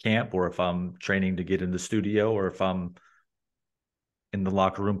camp or if I'm training to get in the studio or if I'm in the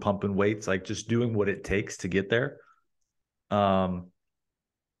locker room pumping weights, like just doing what it takes to get there. Um,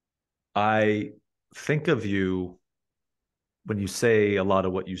 I think of you when you say a lot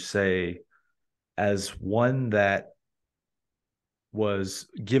of what you say as one that was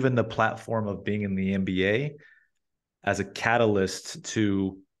given the platform of being in the NBA as a catalyst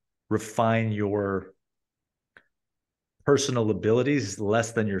to refine your personal abilities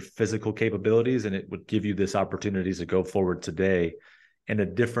less than your physical capabilities. And it would give you this opportunity to go forward today in a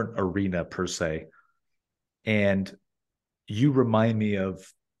different arena per se. And you remind me of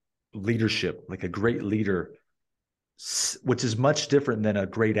leadership, like a great leader, which is much different than a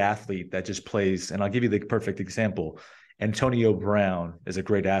great athlete that just plays. And I'll give you the perfect example. Antonio Brown is a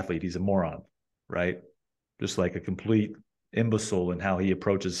great athlete. He's a moron, right? Just like a complete imbecile in how he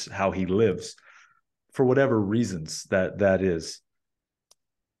approaches how he lives for whatever reasons that is.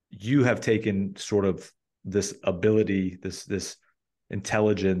 You have taken sort of this ability, this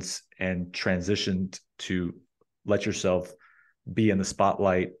intelligence, and transitioned to let yourself be in the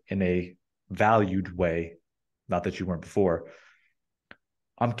spotlight in a valued way. Not that you weren't before.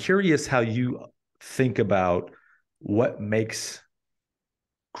 I'm curious how you think about what makes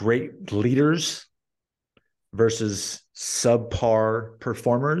great leaders versus subpar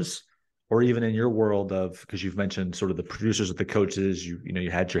performers, or even in your world of, because you've mentioned sort of the producers of the coaches, you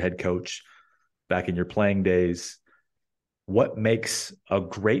had your head coach back in your playing days. What makes a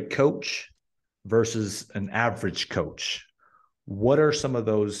great coach versus an average coach? What are some of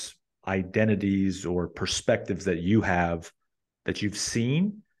those identities or perspectives that you have that you've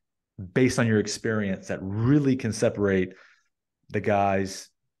seen based on your experience that really can separate the guys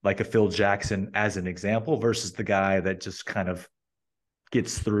like a Phil Jackson as an example versus the guy that just kind of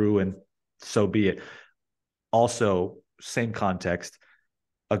gets through and so be it? Also, same context,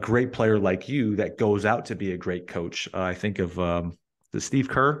 a great player like you that goes out to be a great coach. I think of the Steve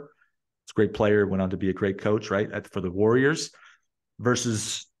Kerr. It's a great player, went on to be a great coach, right, for the Warriors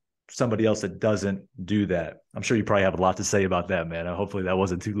versus somebody else that doesn't do that. I'm sure you probably have a lot to say about that, man. Hopefully that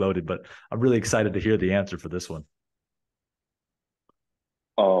wasn't too loaded, but I'm really excited to hear the answer for this one.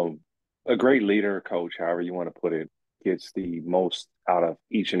 Um, a great leader, coach, however you want to put it, gets the most out of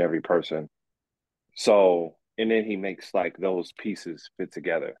each and every person. So, and then he makes like those pieces fit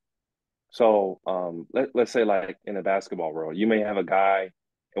together. So, let's say like in the basketball world, you may have a guy,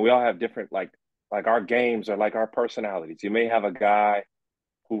 and we all have different like our games are like our personalities. You may have a guy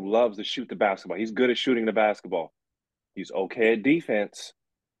who loves to shoot the basketball. He's good at shooting the basketball. He's okay at defense,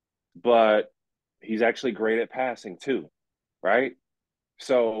 but he's actually great at passing too, right?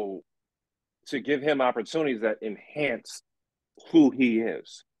 So to give him opportunities that enhance who he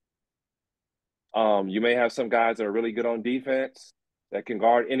is. You may have some guys that are really good on defense that can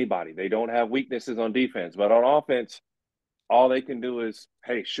guard anybody. They don't have weaknesses on defense, but on offense, all they can do is,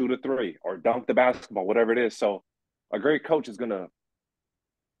 hey, shoot a three or dunk the basketball, whatever it is. So a great coach is going to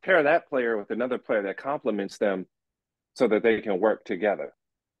pair that player with another player that complements them so that they can work together.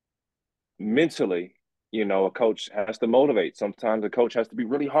 Mentally, a coach has to motivate. Sometimes a coach has to be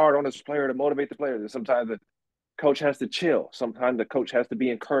really hard on his player to motivate the player. Sometimes the coach has to chill. Sometimes the coach has to be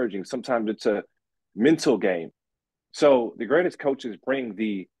encouraging. Sometimes it's a mental game. So the greatest coaches bring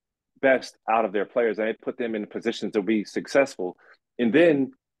the best out of their players and they put them in positions to be successful. And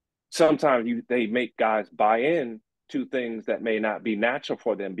then sometimes they make guys buy in to things that may not be natural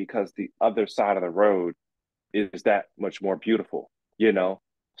for them because the other side of the road is that much more beautiful.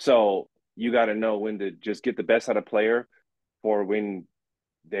 So you got to know when to just get the best out of a player for when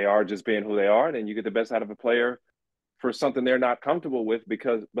they are just being who they are, and then you get the best out of a player for something they're not comfortable with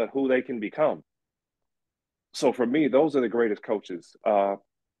but who they can become. So for me, those are the greatest coaches.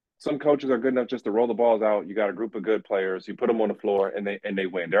 Some coaches are good enough just to roll the balls out. You got a group of good players. You put them on the floor, and they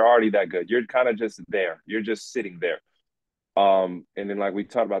win. They're already that good. You're kind of just there. You're just sitting there. And then like we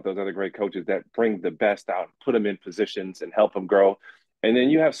talked about those other great coaches that bring the best out, put them in positions and help them grow. And then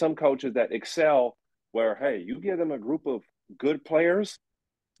you have some coaches that excel where, hey, you give them a group of good players,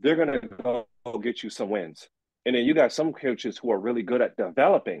 they're going to go get you some wins. And then you got some coaches who are really good at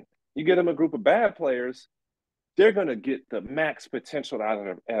developing. You give them a group of bad players, they're going to get the max potential out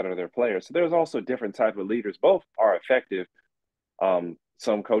of their players. So there's also different type of leaders. Both are effective.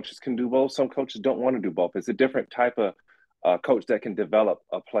 Some coaches can do both. Some coaches don't want to do both. It's a different type of coach that can develop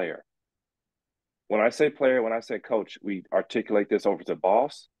a player. When I say player, when I say coach, we articulate this over to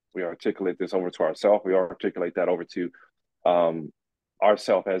boss. We articulate this over to ourselves. We articulate that over to um,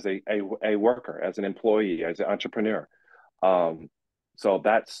 ourselves as a worker, as an employee, as an entrepreneur. Um, so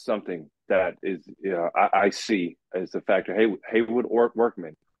that's something that is, I see as the factor. Haywood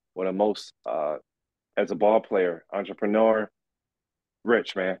Workman, one of the most, as a ball player, entrepreneur,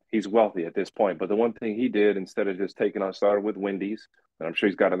 rich, man. He's wealthy at this point. But the one thing he did, instead of just taking on, started with Wendy's, and I'm sure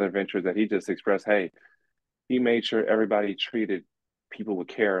he's got other ventures that he just expressed, hey, he made sure everybody treated people with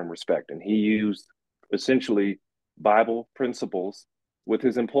care and respect. And he used essentially Bible principles with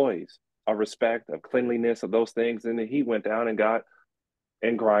his employees of respect, of cleanliness, of those things. And then he went down and got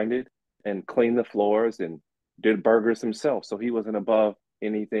and grinded and cleaned the floors and did burgers himself. So he wasn't above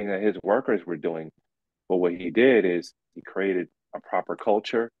anything that his workers were doing. But what he did is he created a proper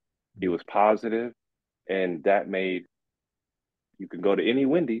culture. He was positive, and that made you can go to any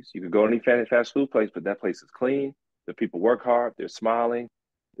Wendy's, you can go to any fast food place, but that place is clean. The people work hard. They're smiling.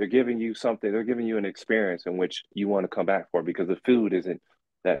 They're giving you something. They're giving you an experience in which you want to come back for because the food isn't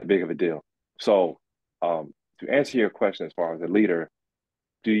that big of a deal. So, to answer your question, as far as a leader,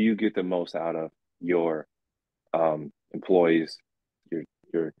 do you get the most out of your employees, your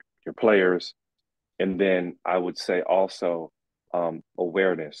your your players, and then I would say also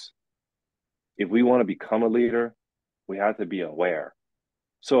awareness. If we want to become a leader, we have to be aware.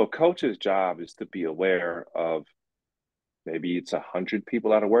 So a coach's job is to be aware of maybe it's 100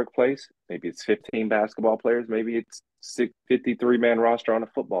 people at a workplace, maybe it's 15 basketball players, maybe it's 53-man roster on a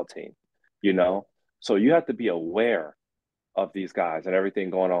football team, you know? So you have to be aware of these guys and everything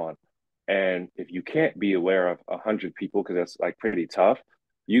going on. And if you can't be aware of 100 people, because that's like pretty tough,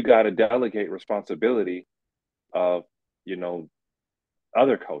 you got to delegate responsibility of, you know,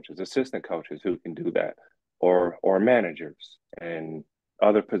 other coaches, assistant coaches who can do that, or managers and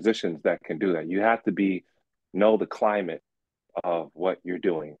other positions that can do that. You have to know the climate of what you're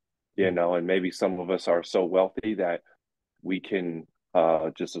doing, and maybe some of us are so wealthy that we can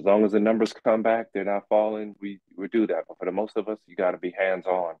just as long as the numbers come back, they're not falling, we do that. But for the most of us, you got to be hands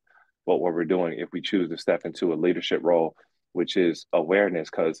on what we're doing if we choose to step into a leadership role, which is awareness.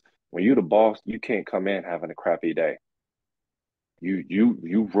 Because when you're the boss, you can't come in having a crappy day.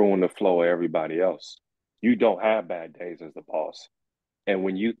 You ruin the flow of everybody else. You don't have bad days as the boss. And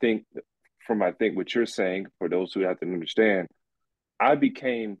when you think from I think what you're saying, for those who have to understand, I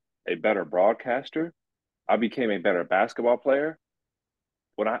became a better broadcaster. I became a better basketball player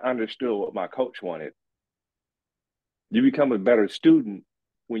when I understood what my coach wanted. You become a better student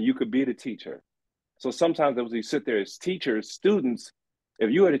when you could be the teacher. So sometimes as we sit there as teachers, students,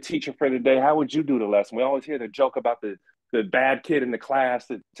 if you were the teacher for the day, how would you do the lesson? We always hear the joke about the bad kid in the class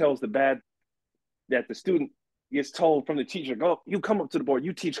that tells that the student gets told from the teacher, go, you come up to the board,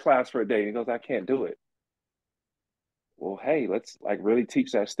 you teach class for a day. And he goes, I can't do it. Well, hey, let's like really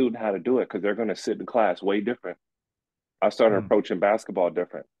teach that student how to do it because they're going to sit in class way different. I started Mm. approaching basketball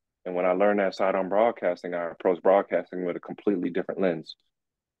different. And when I learned that side on broadcasting, I approached broadcasting with a completely different lens.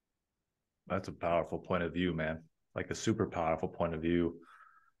 That's a powerful point of view, man. Like a super powerful point of view.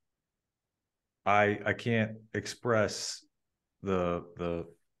 I can't express the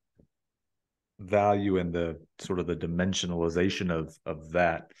value and the sort of the dimensionalization of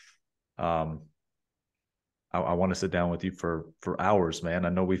that. Um, I want to sit down with you for hours, man. I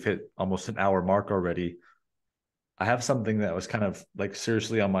know we've hit almost an hour mark already. I have something that was kind of like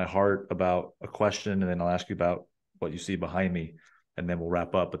seriously on my heart about a question, and then I'll ask you about what you see behind me, and then we'll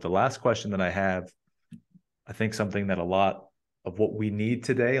wrap up. But the last question that I have, I think something that a lot of what we need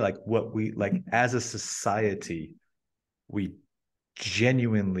today, like what we like as a society, we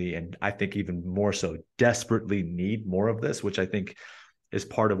genuinely, and I think even more so, desperately need more of this, which I think is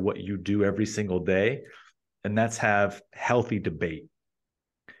part of what you do every single day. And that's have healthy debate.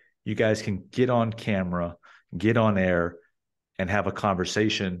 You guys can get on camera, get on air, and have a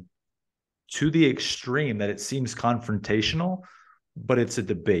conversation to the extreme that it seems confrontational, but it's a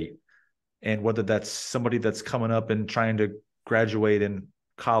debate. And whether that's somebody that's coming up and trying to graduate in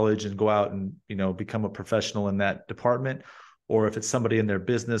college and go out and, you know, become a professional in that department, or if it's somebody in their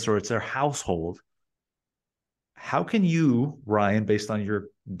business or it's their household, how can you, Ryan, based on your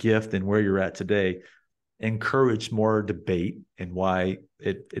gift and where you're at today, encourage more debate and why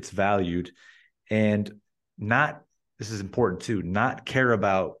it's valued, and not, this is important too, not care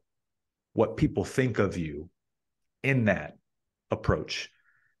about what people think of you in that approach,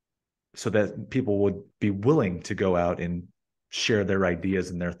 so that people would be willing to go out and share their ideas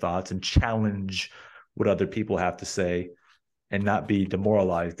and their thoughts and challenge what other people have to say and not be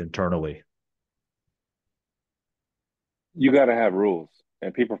demoralized internally. You got to have rules,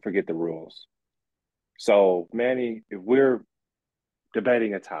 and people forget the rules. So, Manny, if we're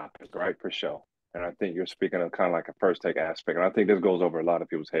debating a topic, right, for show, and I think you're speaking of kind of like a first take aspect, and I think this goes over a lot of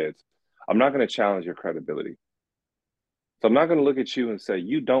people's heads. I'm not going to challenge your credibility. So I'm not going to look at you and say,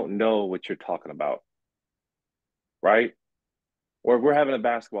 you don't know what you're talking about, right? Or if we're having a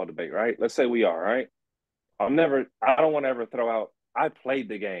basketball debate, right? Let's say we are, right? I don't want to ever throw out, I played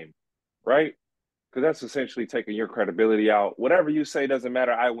the game, right? Because that's essentially taking your credibility out. Whatever you say doesn't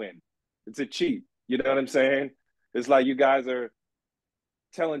matter. I win. It's a cheat. You know what I'm saying? It's like you guys are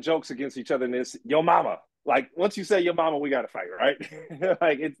telling jokes against each other, and it's your mama. Like once you say your mama, we got to fight, right?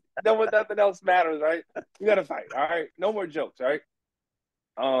 Like it's nothing else matters, right? We got to fight, all right? No more jokes, right?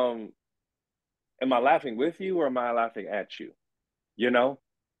 Um, am I laughing with you or am I laughing at you? You know,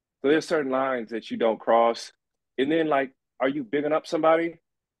 so there's certain lines that you don't cross. And then like, are you bigging up somebody?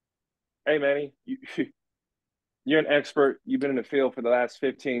 Hey, Manny, you're an expert. You've been in the field for the last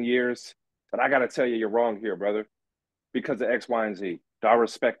 15 years, but I got to tell you, you're wrong here, brother, because of X, Y, and Z. Do I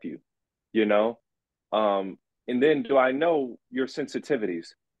respect you? You know? And then do I know your sensitivities?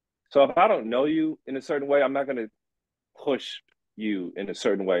 So if I don't know you in a certain way, I'm not going to push you in a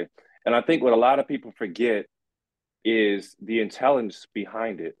certain way. And I think what a lot of people forget is the intelligence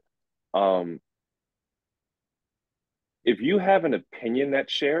behind it. Um, if you have an opinion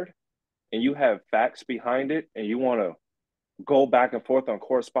that's shared and you have facts behind it and you want to go back and forth on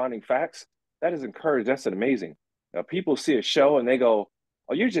corresponding facts, that is encouraged. That's amazing. Now, people see a show and they go,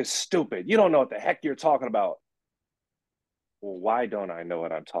 oh, you're just stupid. You don't know what the heck you're talking about. Well, why don't I know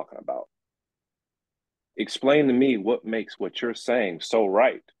what I'm talking about? Explain to me what makes what you're saying so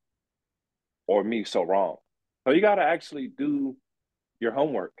right or me so wrong. So you got to actually do your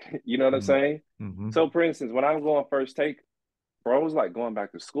homework. You know what I'm saying? Mm-hmm. So, for instance, when I'm going first take, bro, it was like going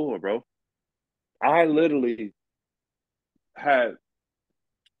back to school, bro. I literally had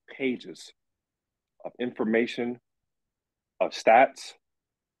pages of information, of stats,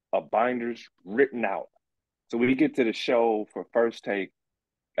 of binders written out. So we get to the show for first take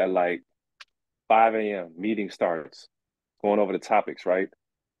at like 5 a.m. Meeting starts, going over the topics, right?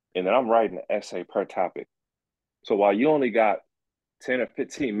 And then I'm writing an essay per topic. So while you only got 10 or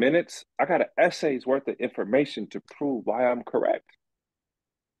 15 minutes, I got an essay's worth of information to prove why I'm correct.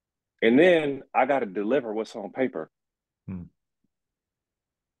 And then I got to deliver what's on paper. Hmm.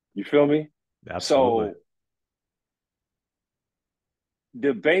 You feel me? Absolutely. So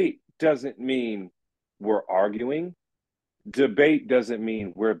debate doesn't mean we're arguing. Debate doesn't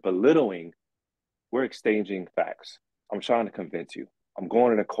mean we're belittling. We're exchanging facts. I'm trying to convince you. I'm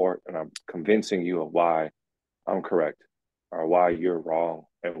going to court and I'm convincing you of why I'm correct or why you're wrong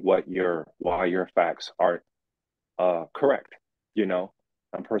and why your facts aren't correct. You know,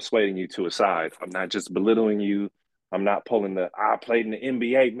 I'm persuading you to a side. I'm not just belittling you. I'm not pulling the I played in the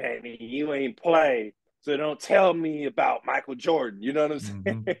NBA, man. You ain't play. So don't tell me about Michael Jordan. You know what I'm saying?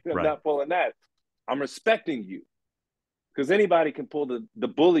 Mm-hmm. I'm Right. not pulling that. I'm respecting you. Because anybody can pull the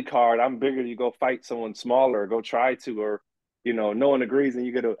bully card. I'm bigger. You go fight someone smaller, or go try to, or no one agrees, and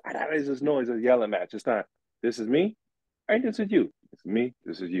you get it's just noise, a yelling match. It's not. This is me. Hey, this is you. It's me.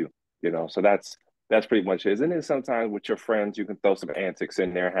 This is you. So that's pretty much it. And then sometimes with your friends, you can throw some antics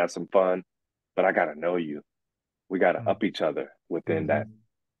in there, have some fun. But I gotta know you. We gotta up each other within that. Mm-hmm.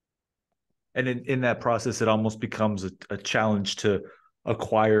 And in that process, it almost becomes a challenge to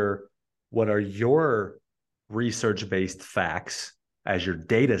acquire what are your research-based facts as your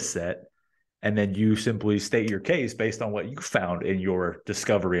data set, and then you simply state your case based on what you found in your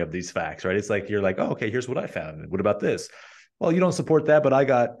discovery of these facts, right? It's like you're like, oh, okay, here's what I found. What about this? Well, you don't support that, but I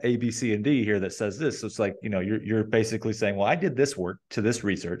got A, B, C, and D here that says this. So it's like, you're basically saying, well, I did this work to this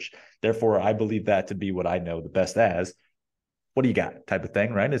research, therefore I believe that to be what I know the best as. What do you got? Type of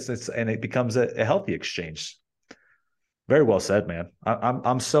thing, right? It's and it becomes a healthy exchange. Very well said, man.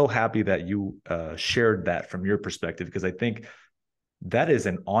 I'm so happy that you shared that from your perspective, because I think that is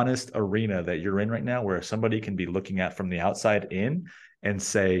an honest arena that you're in right now, where somebody can be looking at from the outside in and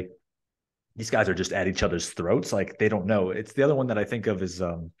say, these guys are just at each other's throats. Like, they don't know. It's the other one that I think of is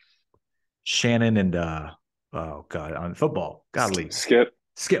Shannon and oh God, on football. Godly. Skip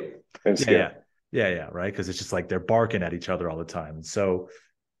Skip. and Yeah, Skip. yeah, right. Because it's just like they're barking at each other all the time. And so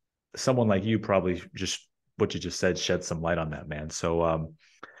someone like you probably just what you just said shed some light on that, man. So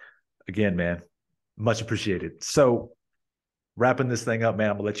again, man, much appreciated. So wrapping this thing up,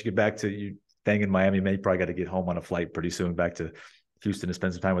 man, I'm gonna let you get back to you thing in Miami. Man, you probably got to get home on a flight pretty soon back to Houston to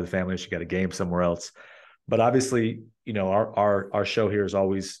spend some time with the family. She got a game somewhere else. But obviously, our show here is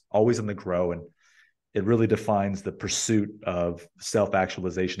always on the grow, and it really defines the pursuit of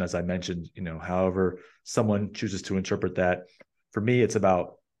self-actualization, as I mentioned. However someone chooses to interpret that. For me, it's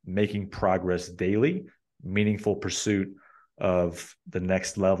about making progress daily, meaningful pursuit of the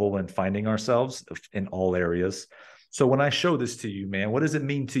next level, and finding ourselves in all areas. So when I show this to you, man, what does it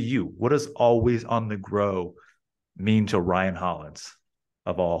mean to you? What does always on the grow mean to Ryan Hollins,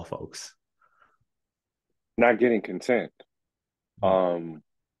 of all folks? Not getting content. Mm-hmm. Um,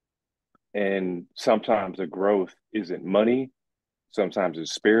 and sometimes the growth isn't money. Sometimes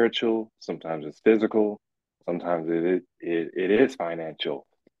it's spiritual. Sometimes it's physical. Sometimes it is financial.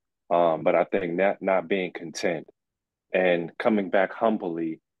 But I think that not being content and coming back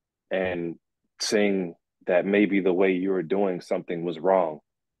humbly and seeing that maybe the way you were doing something was wrong,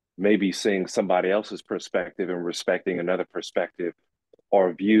 maybe seeing somebody else's perspective and respecting another perspective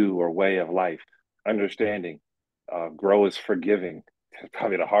or view or way of life, understanding. Grow is forgiving.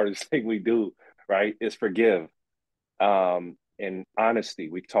 Probably the hardest thing we do, right? Is forgive. And honesty.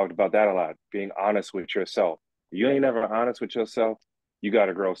 We talked about that a lot. Being honest with yourself. If you ain't ever honest with yourself, you got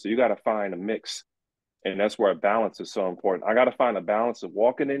to grow. So you got to find a mix, and that's where a balance is so important. I got to find a balance of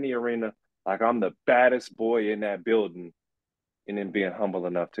walking in the arena like I'm the baddest boy in that building, and then being humble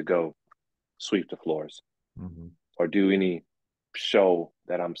enough to go sweep the floors Mm-hmm. or do any show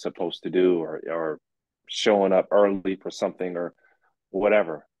that I'm supposed to do, or showing up early for something or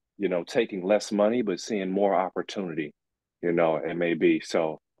whatever, taking less money but seeing more opportunity, it may be.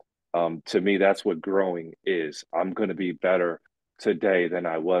 So to me, that's what growing is. I'm going to be better today than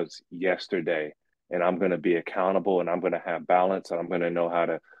I was yesterday. And I'm going to be accountable, and I'm going to have balance, and I'm going to know how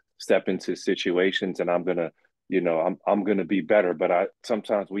to step into situations, and I'm going to, I'm going to be better. But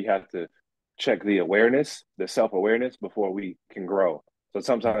sometimes we have to check the awareness, the self-awareness before we can grow. So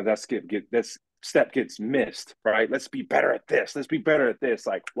sometimes that step gets missed, right? Let's be better at this. Let's be better at this.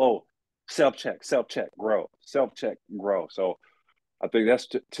 Like, whoa, self check, grow, self check, grow. So I think that's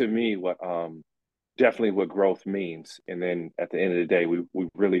to me what definitely what growth means. And then at the end of the day, we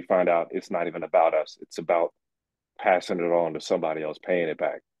really find out it's not even about us. It's about passing it on to somebody else, paying it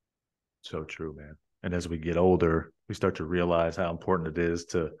back. So true, man. And as we get older, we start to realize how important it is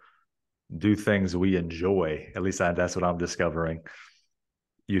to do things we enjoy. At least that's what I'm discovering.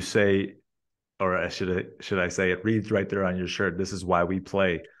 You say, or should I say, it reads right there on your shirt. This is why we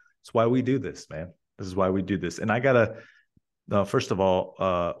play. It's why we do this, man. This is why we do this. And I gotta, first of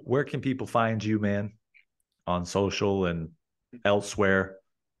all, where can people find you, man, on social and elsewhere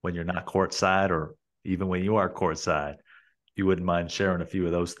when you're not courtside, or even when you are courtside? You wouldn't mind sharing a few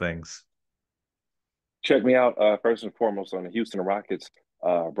of those things. Check me out first and foremost on the Houston Rockets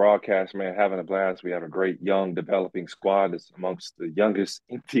broadcast, man. Having a blast. We have a great young developing squad that's amongst the youngest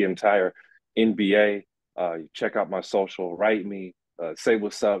in the entire NBA. Check out my social, write me, say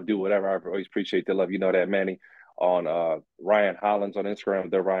what's up, do whatever. I always appreciate the love. You know that, Manny. On Ryan Hollins on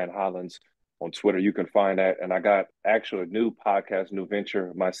Instagram, the Ryan Hollins. On Twitter, you can find that. And I got actually a new podcast, new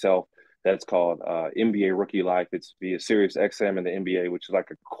venture myself that's called NBA Rookie Life. It's via Sirius XM in the NBA, which is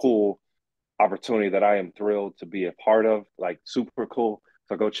like a cool opportunity that I am thrilled to be a part of, like super cool.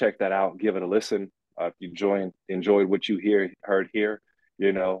 So go check that out, give it a listen. If you enjoyed what you heard here,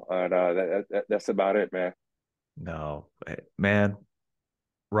 and that's about it, man. No, man,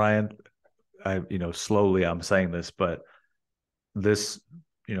 Ryan, slowly I'm saying this, but this,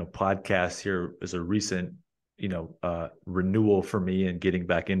 podcast here is a recent, renewal for me and getting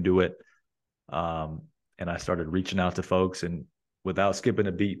back into it. And I started reaching out to folks, and without skipping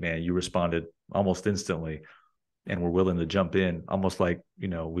a beat, man, you responded almost instantly and were willing to jump in, almost like,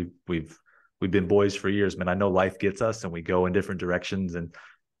 we've been boys for years, man. I know life gets us and we go in different directions, and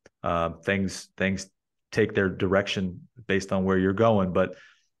things take their direction based on where you're going. But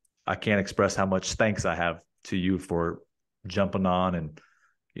I can't express how much thanks I have to you for jumping on and,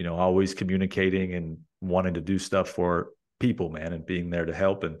 always communicating and wanting to do stuff for people, man, and being there to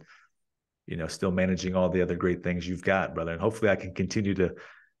help, and, still managing all the other great things you've got, brother. And hopefully I can continue to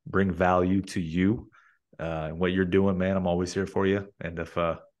bring value to you and what you're doing, man. I'm always here for you. And if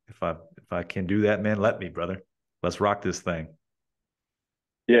I can do that, man, let me, brother. Let's rock this thing.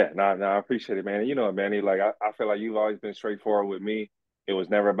 Yeah, no, I appreciate it, man. You know what, Manny? Like I feel like you've always been straightforward with me. It was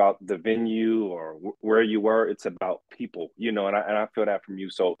never about the venue or where you were. It's about people, and I feel that from you.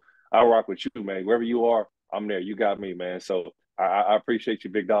 So I rock with you, man. Wherever you are, I'm there. You got me, man. So I appreciate you,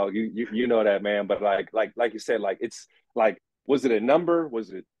 big dog. You know that, man. But like you said, like it's like, was it a number?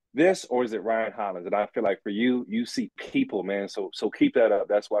 Was it this, or is it Ryan Hollins? And I feel like for you, you see people, man. So keep that up.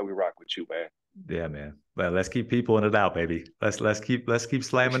 That's why we rock with you, man. Yeah, man. Well, let's keep people in it out, baby. Let's keep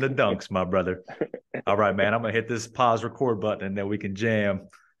slamming the dunks, my brother. All right, man. I'm gonna hit this pause record button and then we can jam.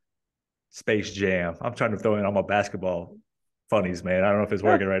 Space Jam. I'm trying to throw in all my basketball funnies, man. I don't know if it's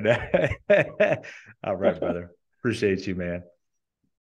working right now. All right, brother. Appreciate you, man.